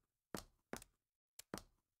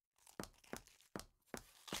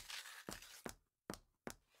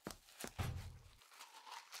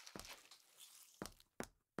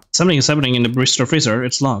 Something is happening in the bistro freezer.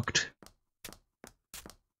 It's locked.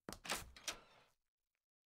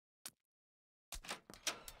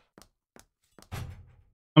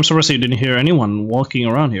 I'm surprised you didn't hear anyone walking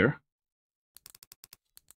around here.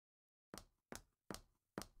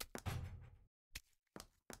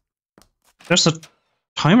 There's a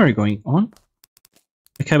timer going on.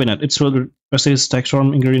 The cabinet. It's filled with recipes, tax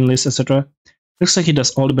form, ingredient list, etc. Looks like he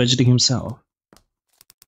does all the budgeting himself.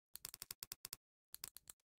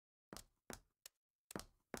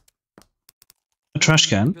 A trash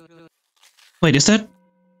can? Wait, is that?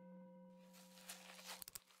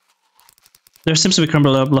 There seems to be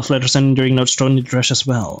crumbled up love letters and enduring notes thrown in the trash as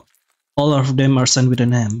well. All of them are sent with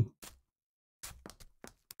an M.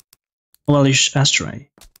 A well-used ashtray.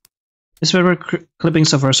 These were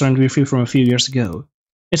clippings of a restaurant review from a few years ago.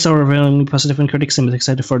 It's overwhelmingly positive and critics seem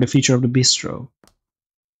excited for the future of the bistro.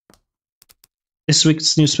 This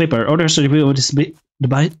week's newspaper orders a review of the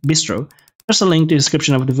bistro. There's a link to the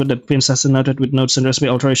description of the food that Vince has noted with notes and recipe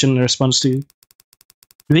alteration in response to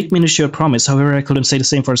the week menu showed promise. However, I couldn't say the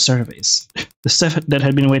same for the surveys. The stuff that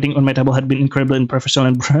had been waiting on my table had been incredibly unprofessional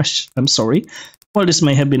and brash. I'm sorry. While this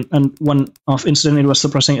may have been a one-off incident, it was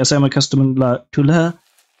surprising as I'm accustomed to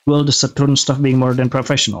the Saturn stuff being more than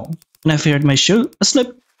professional. And I feared my shoe a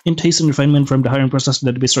slip in taste and refinement from the hiring process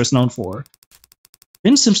that the bistro is known for.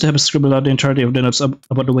 Vince seems to have scribbled out the entirety of the notes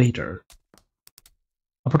about the waiter.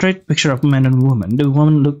 A portrait picture of a man and a woman. The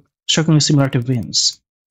woman looked shockingly similar to Vince.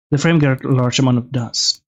 The frame got a large amount of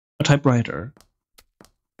dust. A typewriter.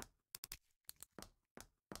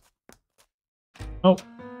 Oh.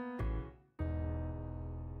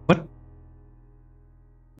 What?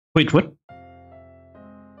 Wait, what?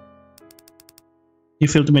 You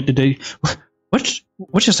failed to make the day. What?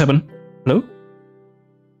 What just happened? Hello?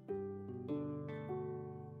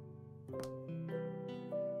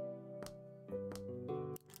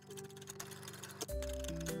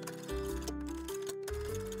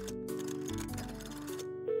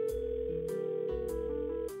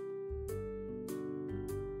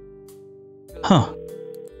 Huh.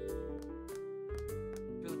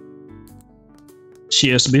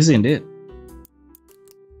 She is busy indeed.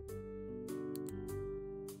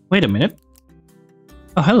 Wait a minute.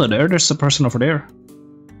 Oh, hello there. There's a person over there.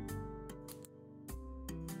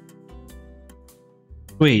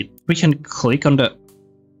 Wait, we can click on the...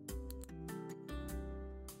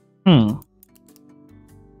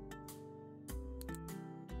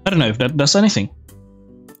 I don't know if that does anything.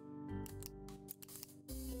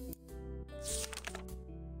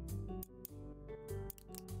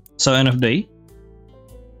 So, end of day.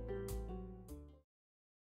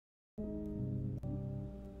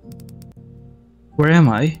 Where am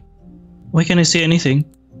I? Why can't I see anything?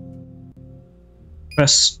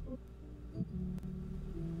 Press.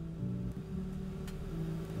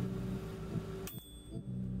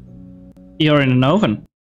 You're in an oven.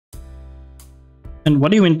 And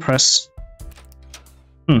what do you mean press?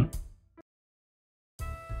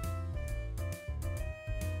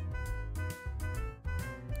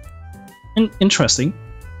 Interesting.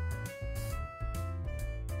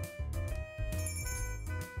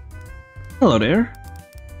 Hello there.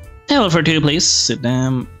 Table for two, please. Sit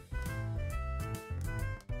down.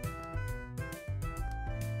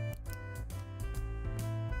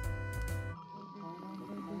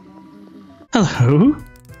 Hello?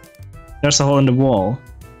 There's a hole in the wall.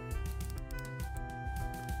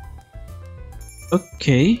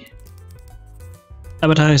 Okay.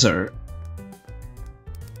 Appetizer.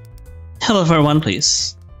 Hello for one,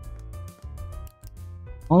 please.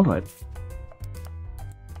 Alright.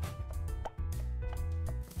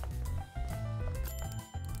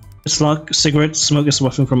 It's locked. Cigarette smoke is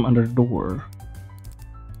wafting from under the door.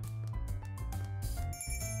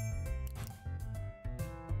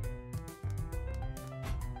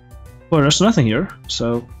 Well, there's nothing here,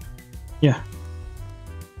 so yeah.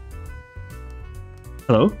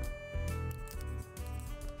 Hello?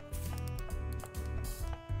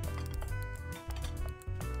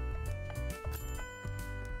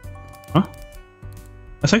 Huh?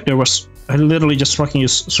 I think there was... I literally just fucking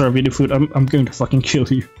serve you the food. I'm going to fucking kill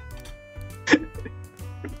you.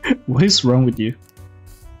 What is wrong with you?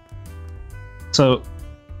 So,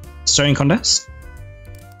 staring contest?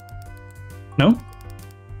 No?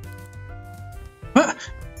 What?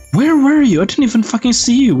 Where were you? I didn't even fucking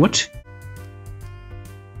see you. What?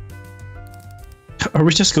 Are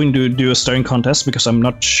we just going to do a staring contest? Because I'm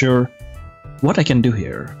not sure what I can do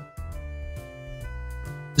here.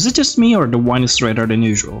 Is it just me or the wine is redder than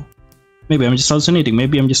usual? Maybe I'm just hallucinating.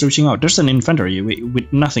 Maybe I'm just reaching out. There's an inventory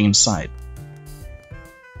with nothing inside.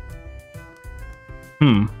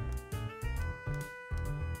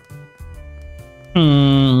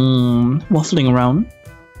 Waffling around.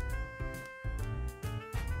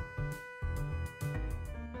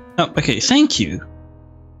 Oh, okay, thank you.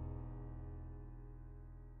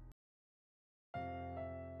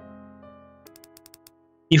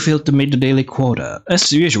 You failed to meet the daily quota.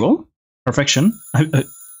 As usual. Perfection.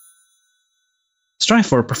 Strive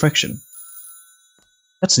for perfection.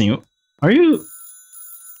 That's new. Are you...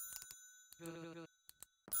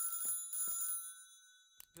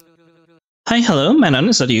 Hi, hello, Manon,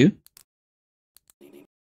 is that you?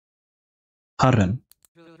 Pardon.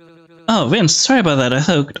 Oh, Vince, sorry about that, I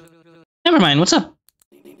thought... Never mind, what's up?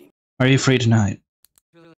 Are you free tonight?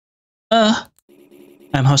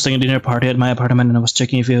 I'm hosting a dinner party at my apartment and I was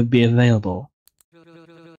checking if you would be available.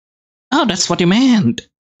 Oh, that's what you meant!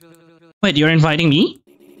 Wait, you're inviting me?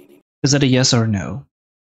 Is that a yes or no?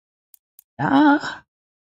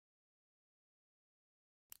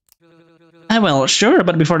 Well, sure,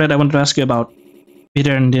 but before that I want to ask you about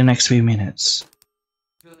Peter in the next few minutes.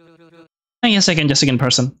 I guess I can just in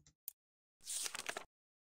person.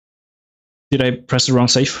 Did I press the wrong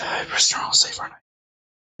save? I pressed the wrong save, aren't I?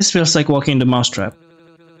 This feels like walking the mousetrap.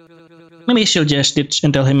 Maybe she'll just ditch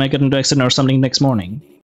and tell him I got into accident or something next morning.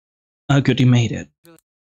 Oh good, you made it.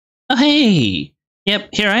 Oh hey! Yep,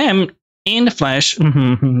 here I am, in the flesh.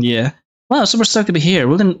 Yeah. Wow, super stoked to be here.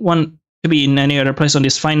 Wouldn't want to be in any other place on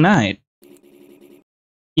this fine night.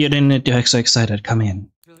 You didn't need to act so excited, come in.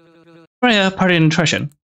 Party in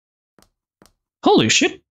nutrition. Holy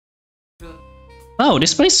shit! Oh,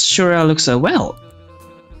 this place sure looks well.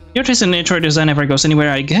 Your taste in interior design never goes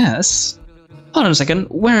anywhere, I guess. Hold on a second,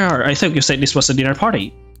 where are... I thought you said this was a dinner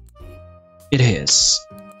party. It is.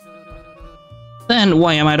 Then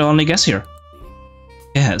why am I the only guest here?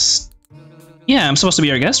 Guest? Yeah, I'm supposed to be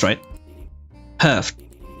your guest, right? Huffed.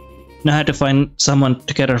 Now I had to find someone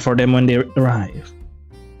to cater for them when they arrive.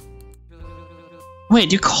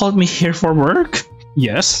 Wait, you called me here for work?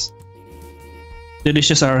 Yes. The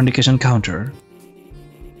dishes are on the kitchen counter.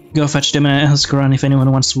 Go fetch them and ask around if anyone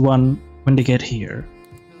wants one when they get here.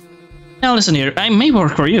 Now listen here, I may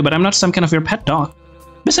work for you, but I'm not some kind of your pet dog.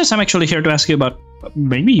 Besides, I'm actually here to ask you about...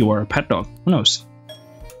 maybe you are a pet dog, who knows?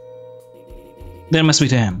 That must be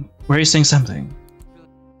them. Were you saying something?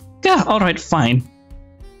 Yeah, alright, fine.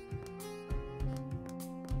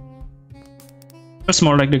 It's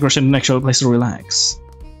more like decoration than an actual place to relax.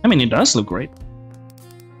 I mean, it does look great.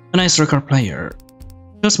 A nice record player.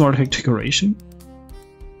 Feels more like decoration.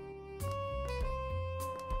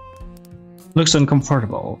 Looks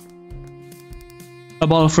uncomfortable. A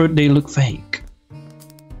ball of fruit, they look fake.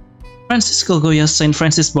 Francisco Goya's Saint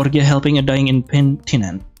Francis Borgia helping a dying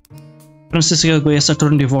tenant. Francisco Goya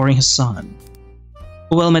Saturn devouring his son.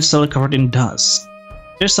 A well-made salad covered in dust.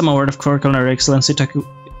 There's some award of culinary excellency tucked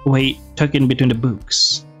in between the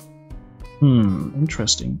books.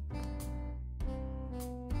 Interesting.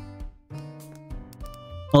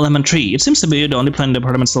 A lemon tree. It seems to be the only plant in the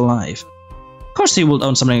apartment still alive. Of course he would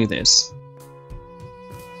own something like this.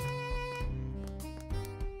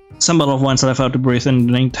 Some bottle of wine left out to breathe in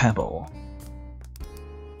the dining table.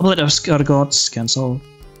 A plate of escargots, cancel.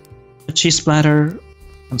 A cheese platter,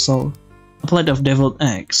 cancel. A plate of deviled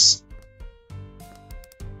eggs.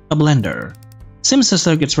 A blender. Seems as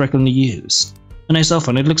though it's regularly used. A nice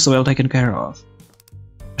oven, it looks well taken care of.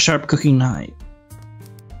 A sharp cooking knife.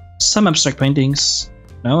 Some abstract paintings.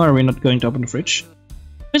 No, are we not going to open the fridge?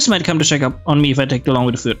 Vince might come to check up on me if I take too long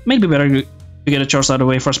with the food. Maybe better to get the chores out of the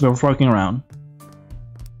way first before walking around.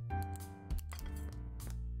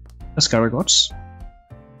 Escargots.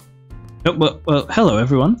 Oh, well, hello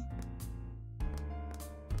everyone.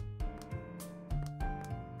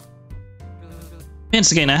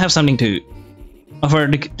 Once again, I have something to offer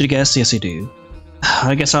the guests. Yes, you do.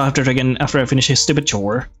 I guess I'll have to again after I finish his stupid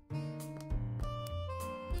chore.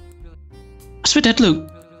 Sweet that look.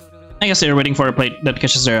 I guess they're waiting for a plate that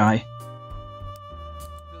catches their eye.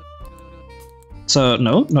 So,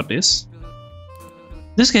 no, not this.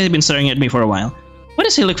 This guy has been staring at me for a while. Why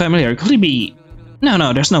does he look familiar? Could he be...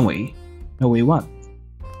 No, there's no way. No way what?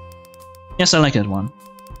 Yes, I like that one.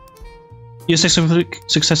 You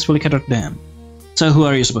successfully captured them. So who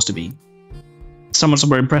are you supposed to be? Someone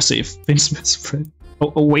super impressive. Vince's best friend.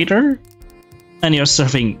 A waiter? And you're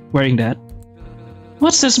serving wearing that?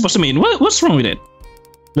 What's that supposed to mean? What's wrong with it?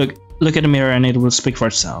 Look at the mirror and it will speak for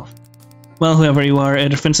itself. Well, whoever you are,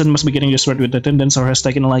 either Vincent must be getting desperate with attendance or has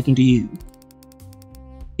taken a liking to you.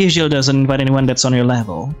 He usually doesn't invite anyone that's on your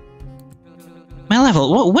level. My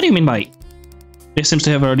level? What do you mean by... They seems to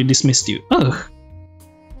have already dismissed you. Ugh.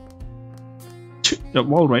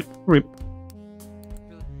 Alright, rip.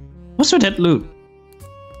 What's with that loot?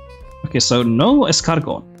 Okay, so no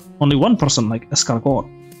escargot. Only one person like escargot.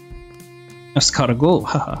 Escargot,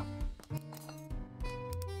 haha.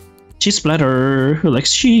 Cheese platter. Who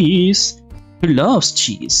likes cheese? Who loves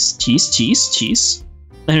cheese? Cheese?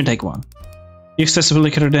 Let me take one. You successfully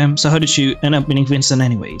captured them, so how did you end up meeting Vincent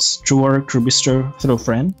anyways? Through work, through bistro, through a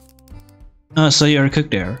friend? So you're a cook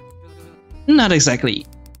there? Not exactly.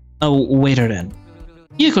 A waiter then.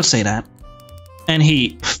 You could say that. And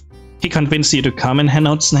he convinced you to come and hand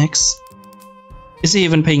out snacks? Is he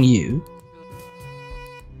even paying you?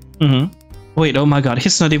 Wait, oh my god,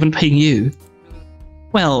 he's not even paying you.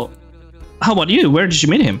 Well, how about you? Where did you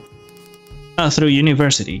meet him? Through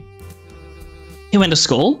university. He went to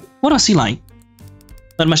school? What was he like?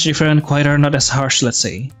 Not much different, quieter, not as harsh, let's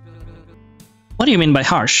say. What do you mean by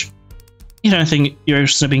harsh? You don't think you're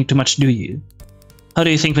snipping too much, do you? How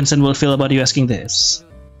do you think Vincent will feel about you asking this?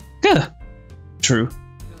 Good. True.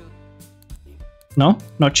 No?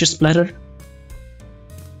 Not cheese platter?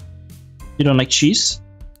 You don't like cheese?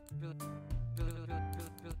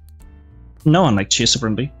 No one likes cheese,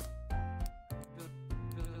 apparently.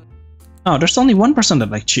 Oh, there's only one person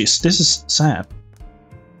that likes cheese. This is sad.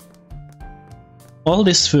 All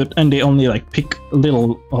this food and they only like pick a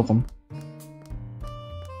little of them.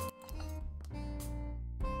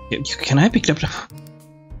 Can I pick up the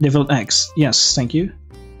deviled eggs? Yes, thank you.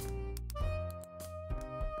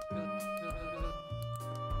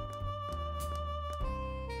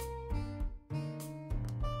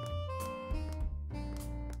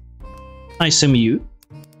 I assume you.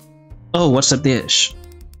 Oh, what's that dish?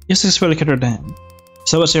 Yes, it's really better than.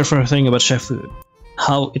 So what's your favorite thing about chef food?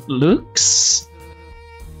 How it looks?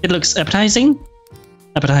 It looks appetizing?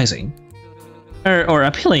 Appetizing. Or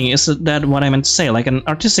appealing, is that what I meant to say, like an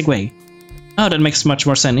artistic way? Oh, that makes much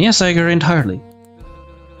more sense. Yes, I agree entirely.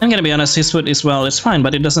 I'm gonna be honest, his food is, well, it's fine,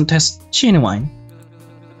 but it doesn't taste genuine.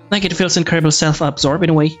 Like it feels incredibly self-absorbed in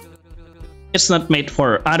a way. It's not made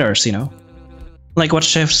for others, you know? Like what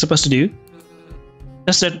chef's supposed to do?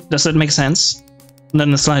 Does that make sense? Not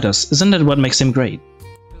in the slightest. Isn't that what makes him great?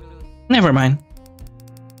 Never mind.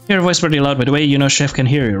 Your voice pretty loud, by the way. You know Chef can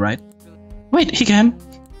hear you, right? Wait, he can.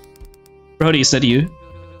 Brody, is that you?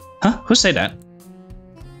 Huh? Who said that?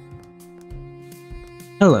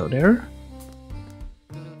 Hello there.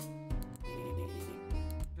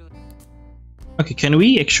 Okay, can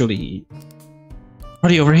we actually...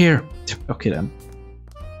 Brody, over here. Okay then.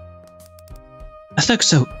 I thought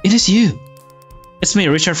so. It is you. It's me,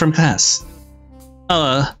 Richard from class.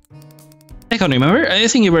 I can't remember. I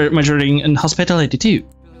think you were majoring in hospitality too.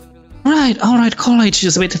 Right, alright, college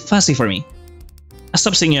is a bit fussy for me. I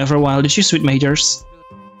stopped seeing you for a while. Did you switch majors?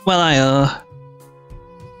 Well,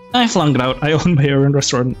 I flunked out. I own my own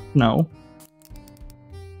restaurant now.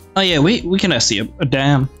 Oh yeah, we can see you.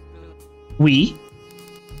 Damn. We?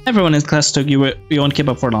 Everyone in class took you won't keep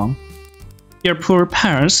up for long. Your poor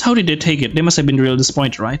parents, how did they take it? They must have been real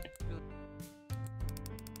disappointed, right?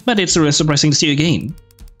 But it's really surprising to see you again.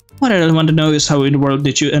 What I really want to know is how in the world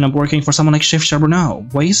did you end up working for someone like Chef Charbonneau?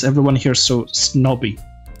 Why is everyone here so snobby?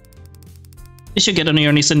 Did you get on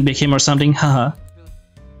your knees and beg him or something? Haha.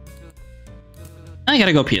 I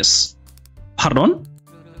gotta go piss. Pardon?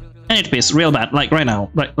 I need to piss real bad, like right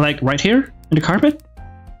now. Like right here? In the carpet?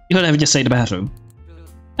 You could have just said the bathroom.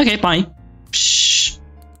 Okay, bye. Shh.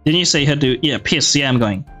 Didn't you say you had to... Yeah, piss. Yeah, I'm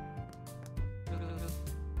going.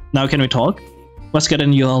 Now can we talk? What's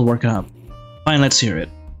getting you all worked up? Fine, let's hear it.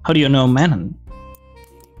 How do you know Manon?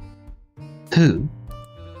 Who?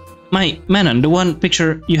 My Manon, the one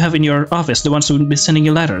picture you have in your office, the ones who will be sending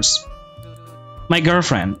you letters. My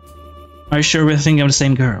girlfriend. Are you sure we're thinking of the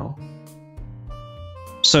same girl?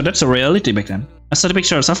 So that's a reality back then. I saw the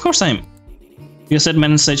pictures, of course I am. You said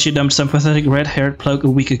Manon said she dumped some pathetic red-haired bloke a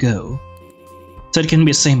week ago. So it can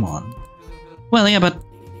be the same one. Well, yeah, but...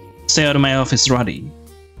 Stay out of my office, Roddy.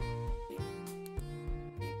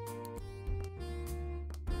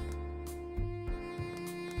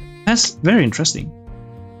 That's very interesting.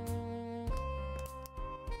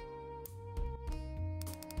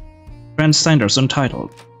 Grand Standards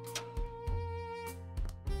Untitled.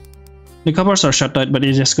 The cupboards are shut tight, but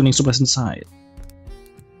it is cooling supplies inside.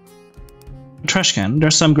 A trash can,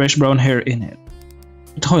 there's some grayish-brown hair in it.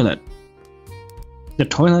 The toilet. The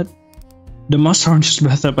toilet? The most orangest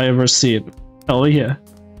bathtub I ever seen. Oh yeah.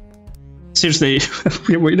 Seriously,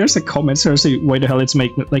 there's a comment, seriously, why the hell it's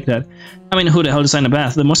made like that? I mean, who the hell designed a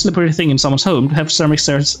bath? The most slippery thing in someone's home. To have ceramic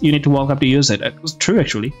stairs, you need to walk up to use it. It was true,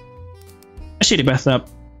 actually. A shitty bathtub.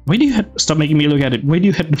 Why do you stop making me look at it? Why do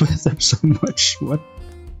you hate the bathtub so much? What?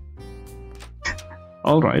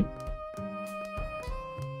 Alright.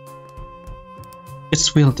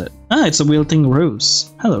 It's wilted. Ah, it's a wilting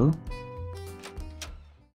rose. Hello.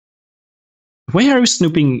 Why are we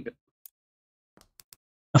snooping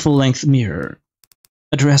a full-length mirror?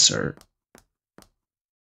 A dresser.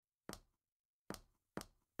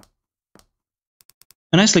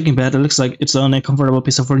 A nice-looking bed that looks like it's the only comfortable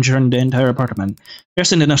piece of furniture in the entire apartment. There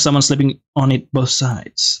isn't enough someone sleeping on it both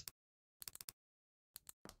sides.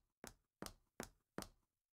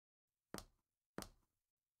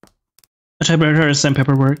 A typewriter and some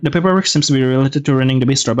paperwork. The paperwork seems to be related to running the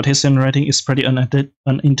bistro, but his handwriting is pretty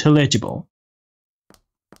unintelligible.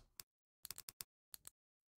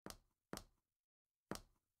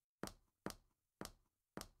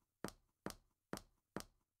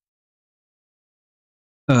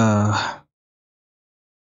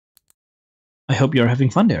 I hope you're having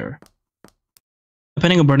fun there.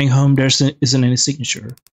 Depending on burning home, there isn't any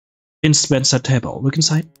signature. In bedside table. Look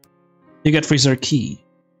inside. You got freezer key.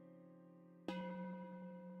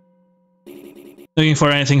 Looking for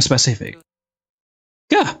anything specific?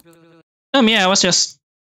 Yeah. Yeah, I was just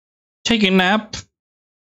taking a nap.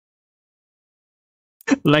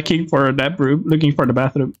 Looking for a nap room. Looking for the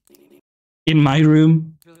bathroom. In my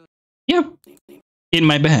room. Yep. In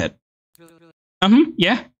my bed.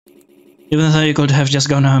 Yeah. Even though you could have just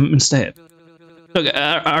gone home instead. Look,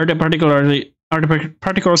 are the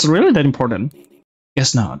particles really that important?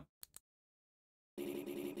 Guess not.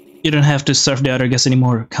 You don't have to serve the other guests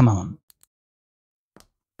anymore. Come on.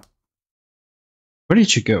 Where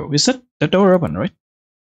did you go? Is that door open, right?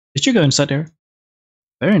 Did you go inside there?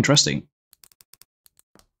 Very interesting.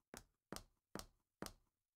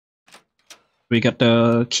 We got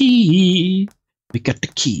the key. We got the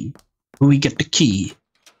key. We got the key.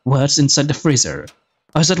 What's inside the freezer?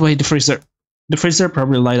 Oh, is that why the freezer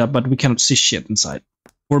probably light up, but we cannot see shit inside.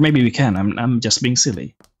 Or maybe we can. I'm just being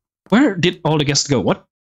silly. Where did all the guests go? What?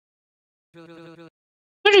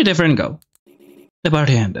 Where did everyone go? The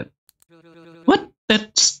party ended. What?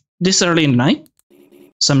 That's this early in the night?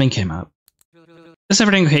 Something came up. Is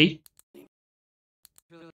everything okay?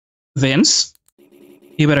 Vince?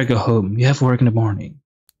 You better go home. You have work in the morning.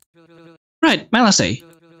 Right, my last day.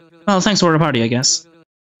 Well, thanks for the party, I guess.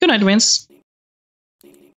 Good night, Vince.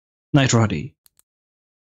 Night, Roddy.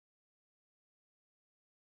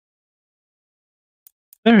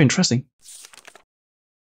 Very interesting.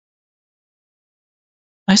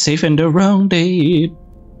 I saved in the wrong date.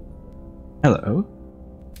 Hello.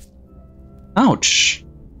 Ouch.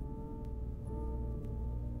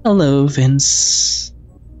 Hello, Vince.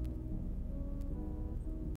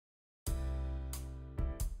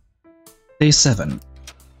 Day 7.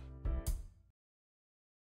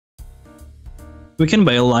 We can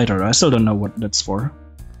buy a lighter. I still don't know what that's for.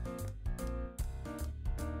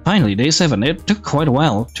 Finally, day 7. It took quite a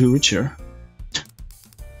while to reach here.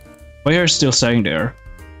 Why are you still staying there?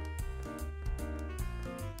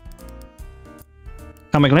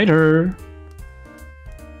 Come back later.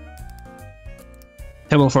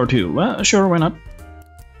 Table for 2. Well, sure, why not?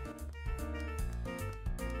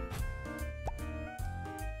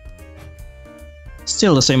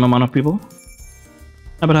 Still the same amount of people.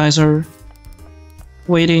 Appetizer.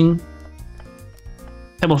 Waiting.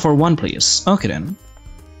 Table for 1, please. Okay then.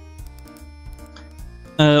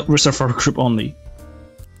 Reserve for group only.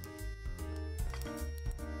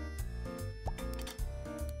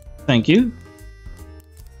 Thank you.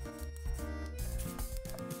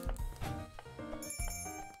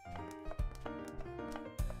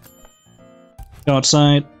 Go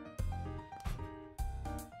outside.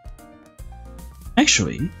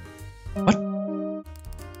 Actually, what?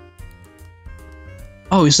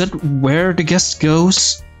 Oh, is that where the guest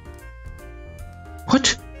goes?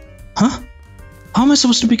 What? Huh? How am I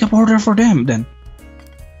supposed to pick up order for them then?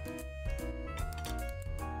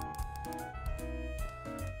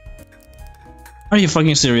 Are you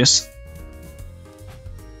fucking serious?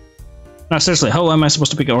 No, seriously, how am I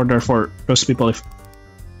supposed to pick an order for those people if...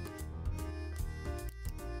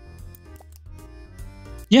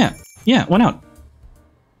 Yeah, why not?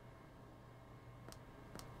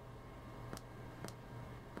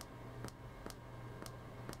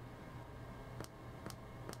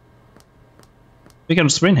 We can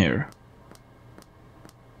sprint here.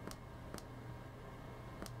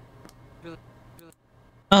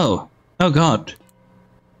 Oh god.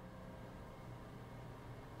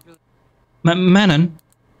 Manon?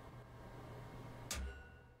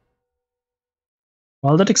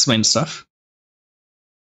 Well, that explains stuff.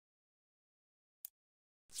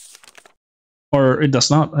 Or it does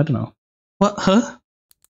not, I don't know. What? Huh?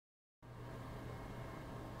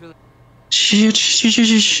 Shit.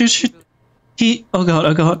 Oh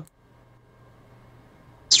god.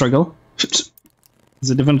 Struggle?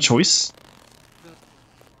 Is it even a choice?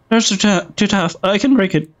 That's too tough. I can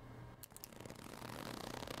break it.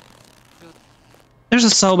 There's a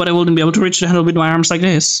cell, but I wouldn't be able to reach the handle with my arms like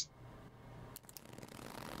this.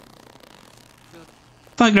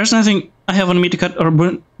 Fuck, there's nothing I have on me to cut or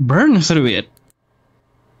burn through it.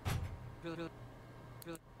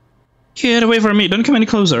 Get away from me, don't come any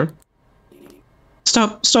closer.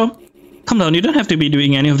 Stop. Calm down, you don't have to be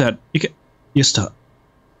doing any of that. You stop.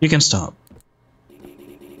 You can stop.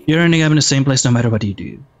 You're ending up in the same place no matter what you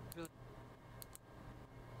do.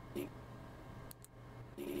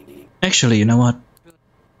 Actually, you know what?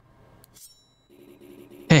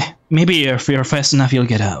 Hey, maybe if you're fast enough you'll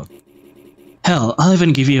get out. Hell, I'll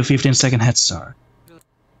even give you a 15-second head start.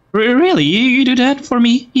 Really? You do that for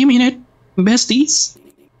me? You mean it? Besties?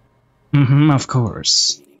 Of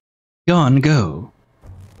course. Go on, go.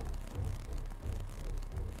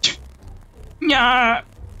 Yeah.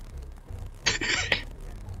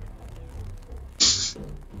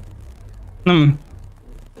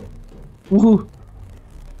 Woohoo.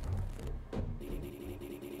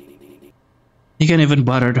 You can't even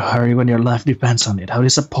bother to hurry when your life depends on it. How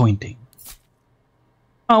disappointing.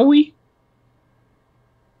 Are we?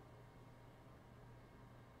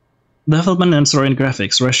 Development and story and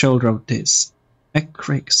graphics, Rachel wrote this.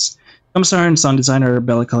 Craigs. Commissioner and sound designer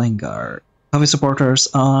Bella Kalingar. Coffee supporters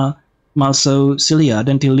are Malso Cilia,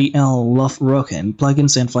 Dentili L, Love Rocken,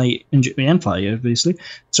 Plugins and Fly, obviously.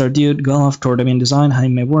 Sir Dude, Golf, Tournament Design,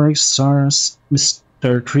 Jaime Works, SARS,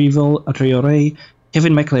 Mr. Trivial, Atrio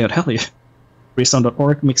Kevin MacLeod, hell yeah.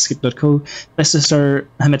 Freesound.org, Mixkit.co, Leicester,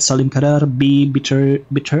 Ahmed Salim Kadar, B.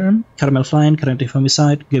 Bitterm, Caramel Flying, Currently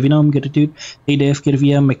Homicide, Gavinom, Gratitude, ADF,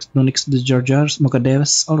 Kirvia, Nonix, The Georgiars, Mocha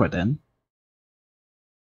Davis, alright then.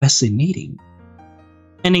 Fascinating.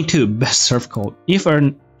 Ending 2, Best Surf Code. You've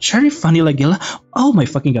earned Sheriff Vanilla Gilla. Oh my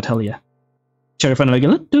fucking god, hell yeah. Sheriff Vanilla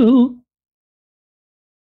Gilla 2.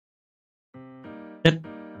 That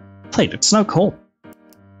plate, it's now cold.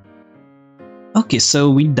 Okay, so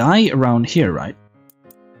we die around here, right?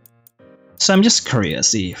 So I'm just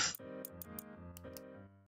curious if...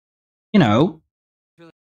 know,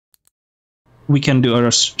 we can do our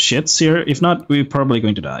shits here. If not, we're probably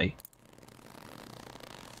going to die.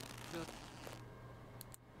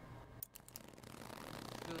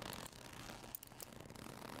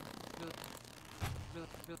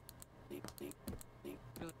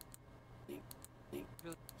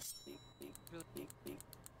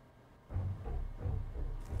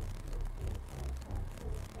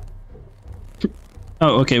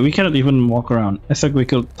 Oh, okay, we cannot even walk around. I thought we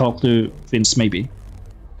could talk to Vince, maybe.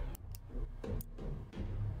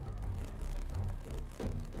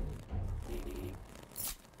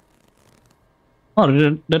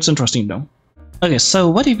 Oh, that's interesting though. Okay, so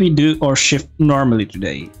what if we do our shift normally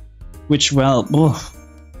today? Which, well,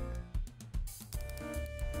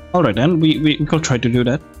 alright then, we could try to do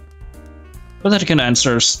that. But that kind of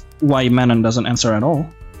answers why Manon doesn't answer at all.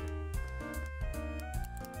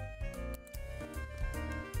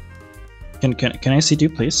 Can I seat you,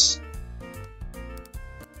 please?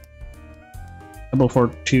 Table for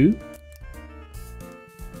 2.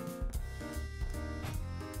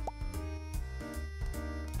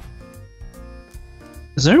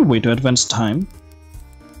 Is there a way to advance time?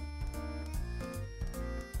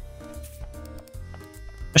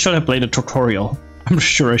 I should have played the tutorial. I'm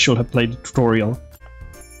sure I should have played the tutorial.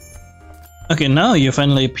 Okay, now you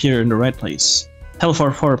finally appear in the right place. Hell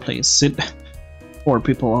for 4 place. Sit. 4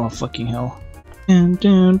 people, oh fucking hell. Dun,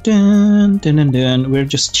 dun, dun, dun, dun, dun. We're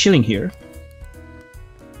just chilling here.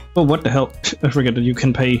 Oh, what the hell? I forget that you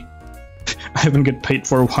can pay. I haven't get paid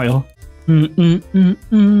for a while. Dun,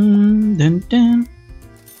 dun.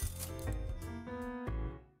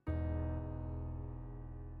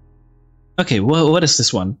 Okay, well, what is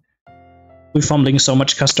this one? We're fumbling so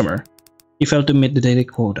much customer. He failed to meet the daily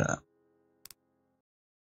quota.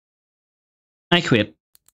 I quit.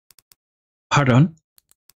 Pardon?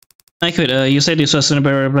 I quit. You said this was a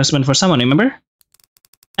replacement for someone, remember?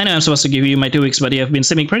 I know I'm supposed to give you my 2 weeks, but you have been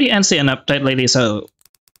seeming pretty antsy and uptight lately, so...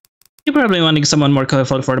 You're probably wanting someone more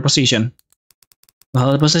qualified for the position.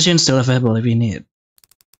 Well, the position's still available if you need.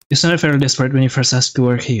 You sounded fairly desperate when you first asked to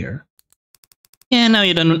work here. Yeah, now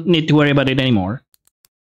you don't need to worry about it anymore.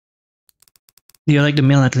 Do you like the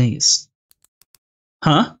meal at least?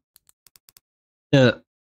 Huh? The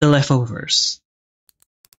leftovers.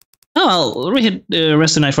 Oh, I'll reheat the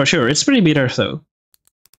rest tonight for sure. It's pretty bitter, though.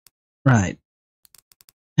 Right.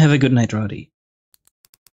 Have a good night, Roddy.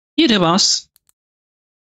 You too, boss.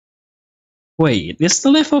 Wait, this the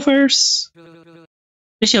leftovers?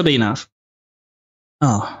 This shall be enough.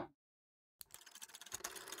 Oh.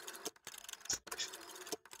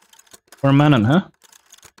 For Manon, huh?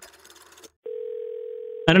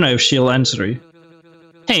 I don't know if she'll answer you.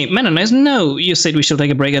 Hey, Manon, I know you said we should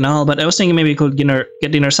take a break and all, but I was thinking maybe we could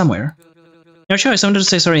get dinner somewhere. Your choice, I wanted to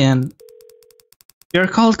say sorry and... Your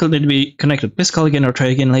call could need to be connected. Please call again or try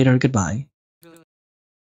again later. Goodbye.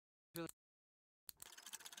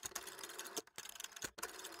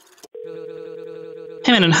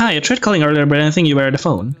 Hey Manon, hi. I tried calling earlier, but I didn't think you were at the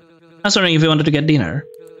phone. I was wondering if you wanted to get dinner.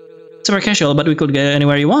 Super casual, but we could get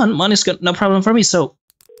anywhere you want. Money's got no problem for me, so...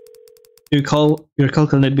 Your call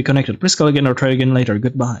could need to be connected. Please call again or try again later.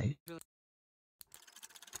 Goodbye.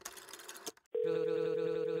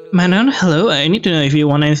 Manon, hello. I need to know if you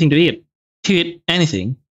want anything to eat. To eat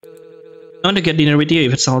anything. I want to get dinner with you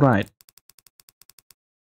if it's alright.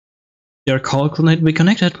 Your call could not be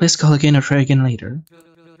connected. Please call again or try again later.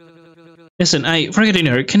 Listen, I forget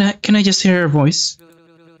dinner. Can I just hear your voice?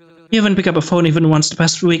 You haven't picked up a phone even once the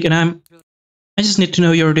past week, and I just need to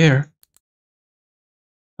know you're there.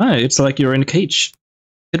 Ah, it's like you're in a cage.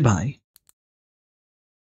 Goodbye.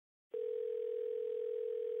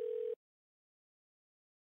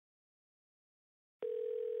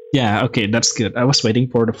 Yeah, okay, that's good. I was waiting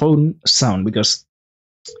for the phone sound because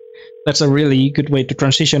that's a really good way to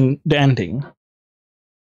transition the ending.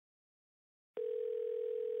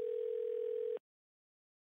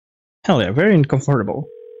 Hell yeah, very uncomfortable.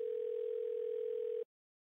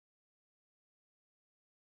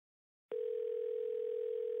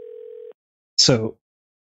 So,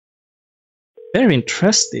 very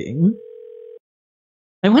interesting.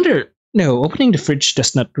 I wonder, no, opening the fridge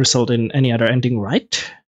does not result in any other ending,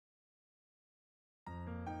 right?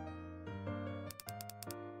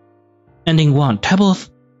 Ending 1, table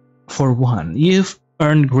for 1. You've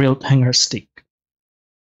earned grilled hanger steak.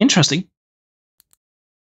 Interesting.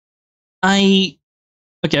 Okay,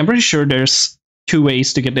 I'm pretty sure there's 2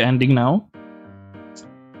 ways to get the ending now.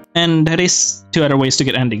 And that is 2 other ways to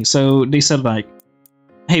get endings. So they said like,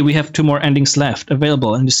 hey, we have 2 more endings left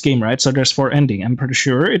available in this game, right? So there's 4 ending. I'm pretty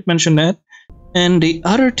sure it mentioned that. And the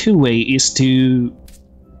other 2 way is to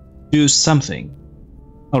do something.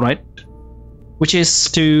 Alright, which is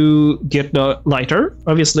to get the lighter,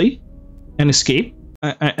 obviously, and escape,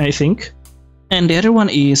 I think. And the other one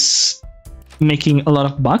is making a lot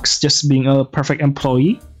of bucks, just being a perfect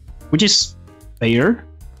employee, which is fair.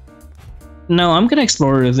 Now I'm gonna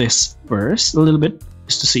explore this first a little bit,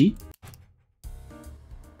 just to see.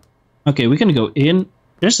 Okay, we can go in.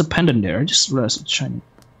 There's a pendant there, just realized it's shiny.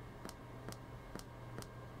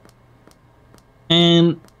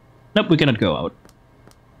 And nope, we cannot go out.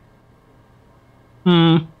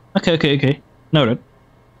 Okay. Noted.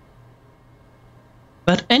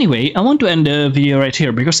 But anyway, I want to end the video right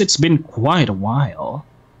here because it's been quite a while.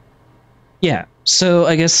 Yeah, so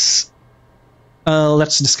I guess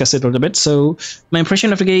let's discuss it a little bit. So my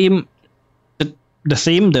impression of the game, the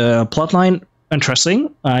theme, the plotline,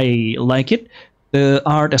 interesting. I like it. The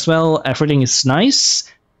art as well, everything is nice.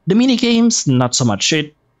 The mini games, not so much.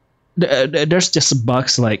 There's just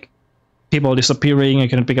bugs like people disappearing, I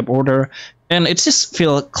cannot pick up order, and it just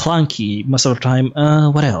feels clunky most of the time.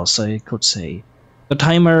 What else I could say? The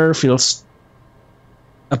timer feels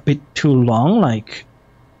a bit too long, like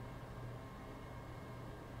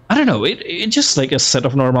I don't know, it's just like a set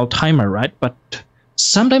of normal timer, right? But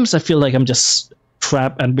sometimes I feel like I'm just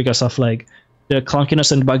trapped, and because of like the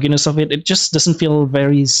clunkiness and bugginess of it, it just doesn't feel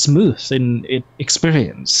very smooth in its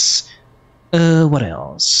experience. What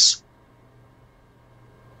else?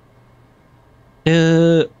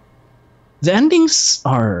 The endings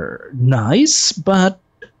are nice, but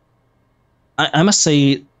I must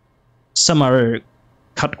say some are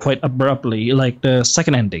cut quite abruptly, like the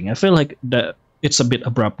second ending. I feel like it's a bit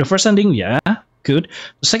abrupt. The first ending, yeah, good.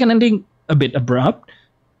 The second ending, a bit abrupt.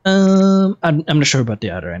 I'm not sure about the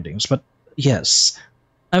other endings, but yes.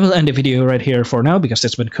 I will end the video right here for now because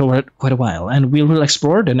it's been quite a while, and we will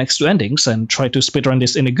explore the next two endings and try to speedrun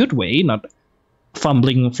this in a good way, not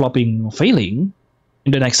fumbling, flopping, failing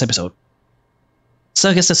in the next episode. So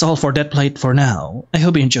I guess that's all for Dead Plate for now. I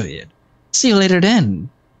hope you enjoy it. See you later then,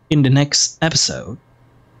 in the next episode.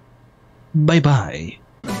 Bye bye.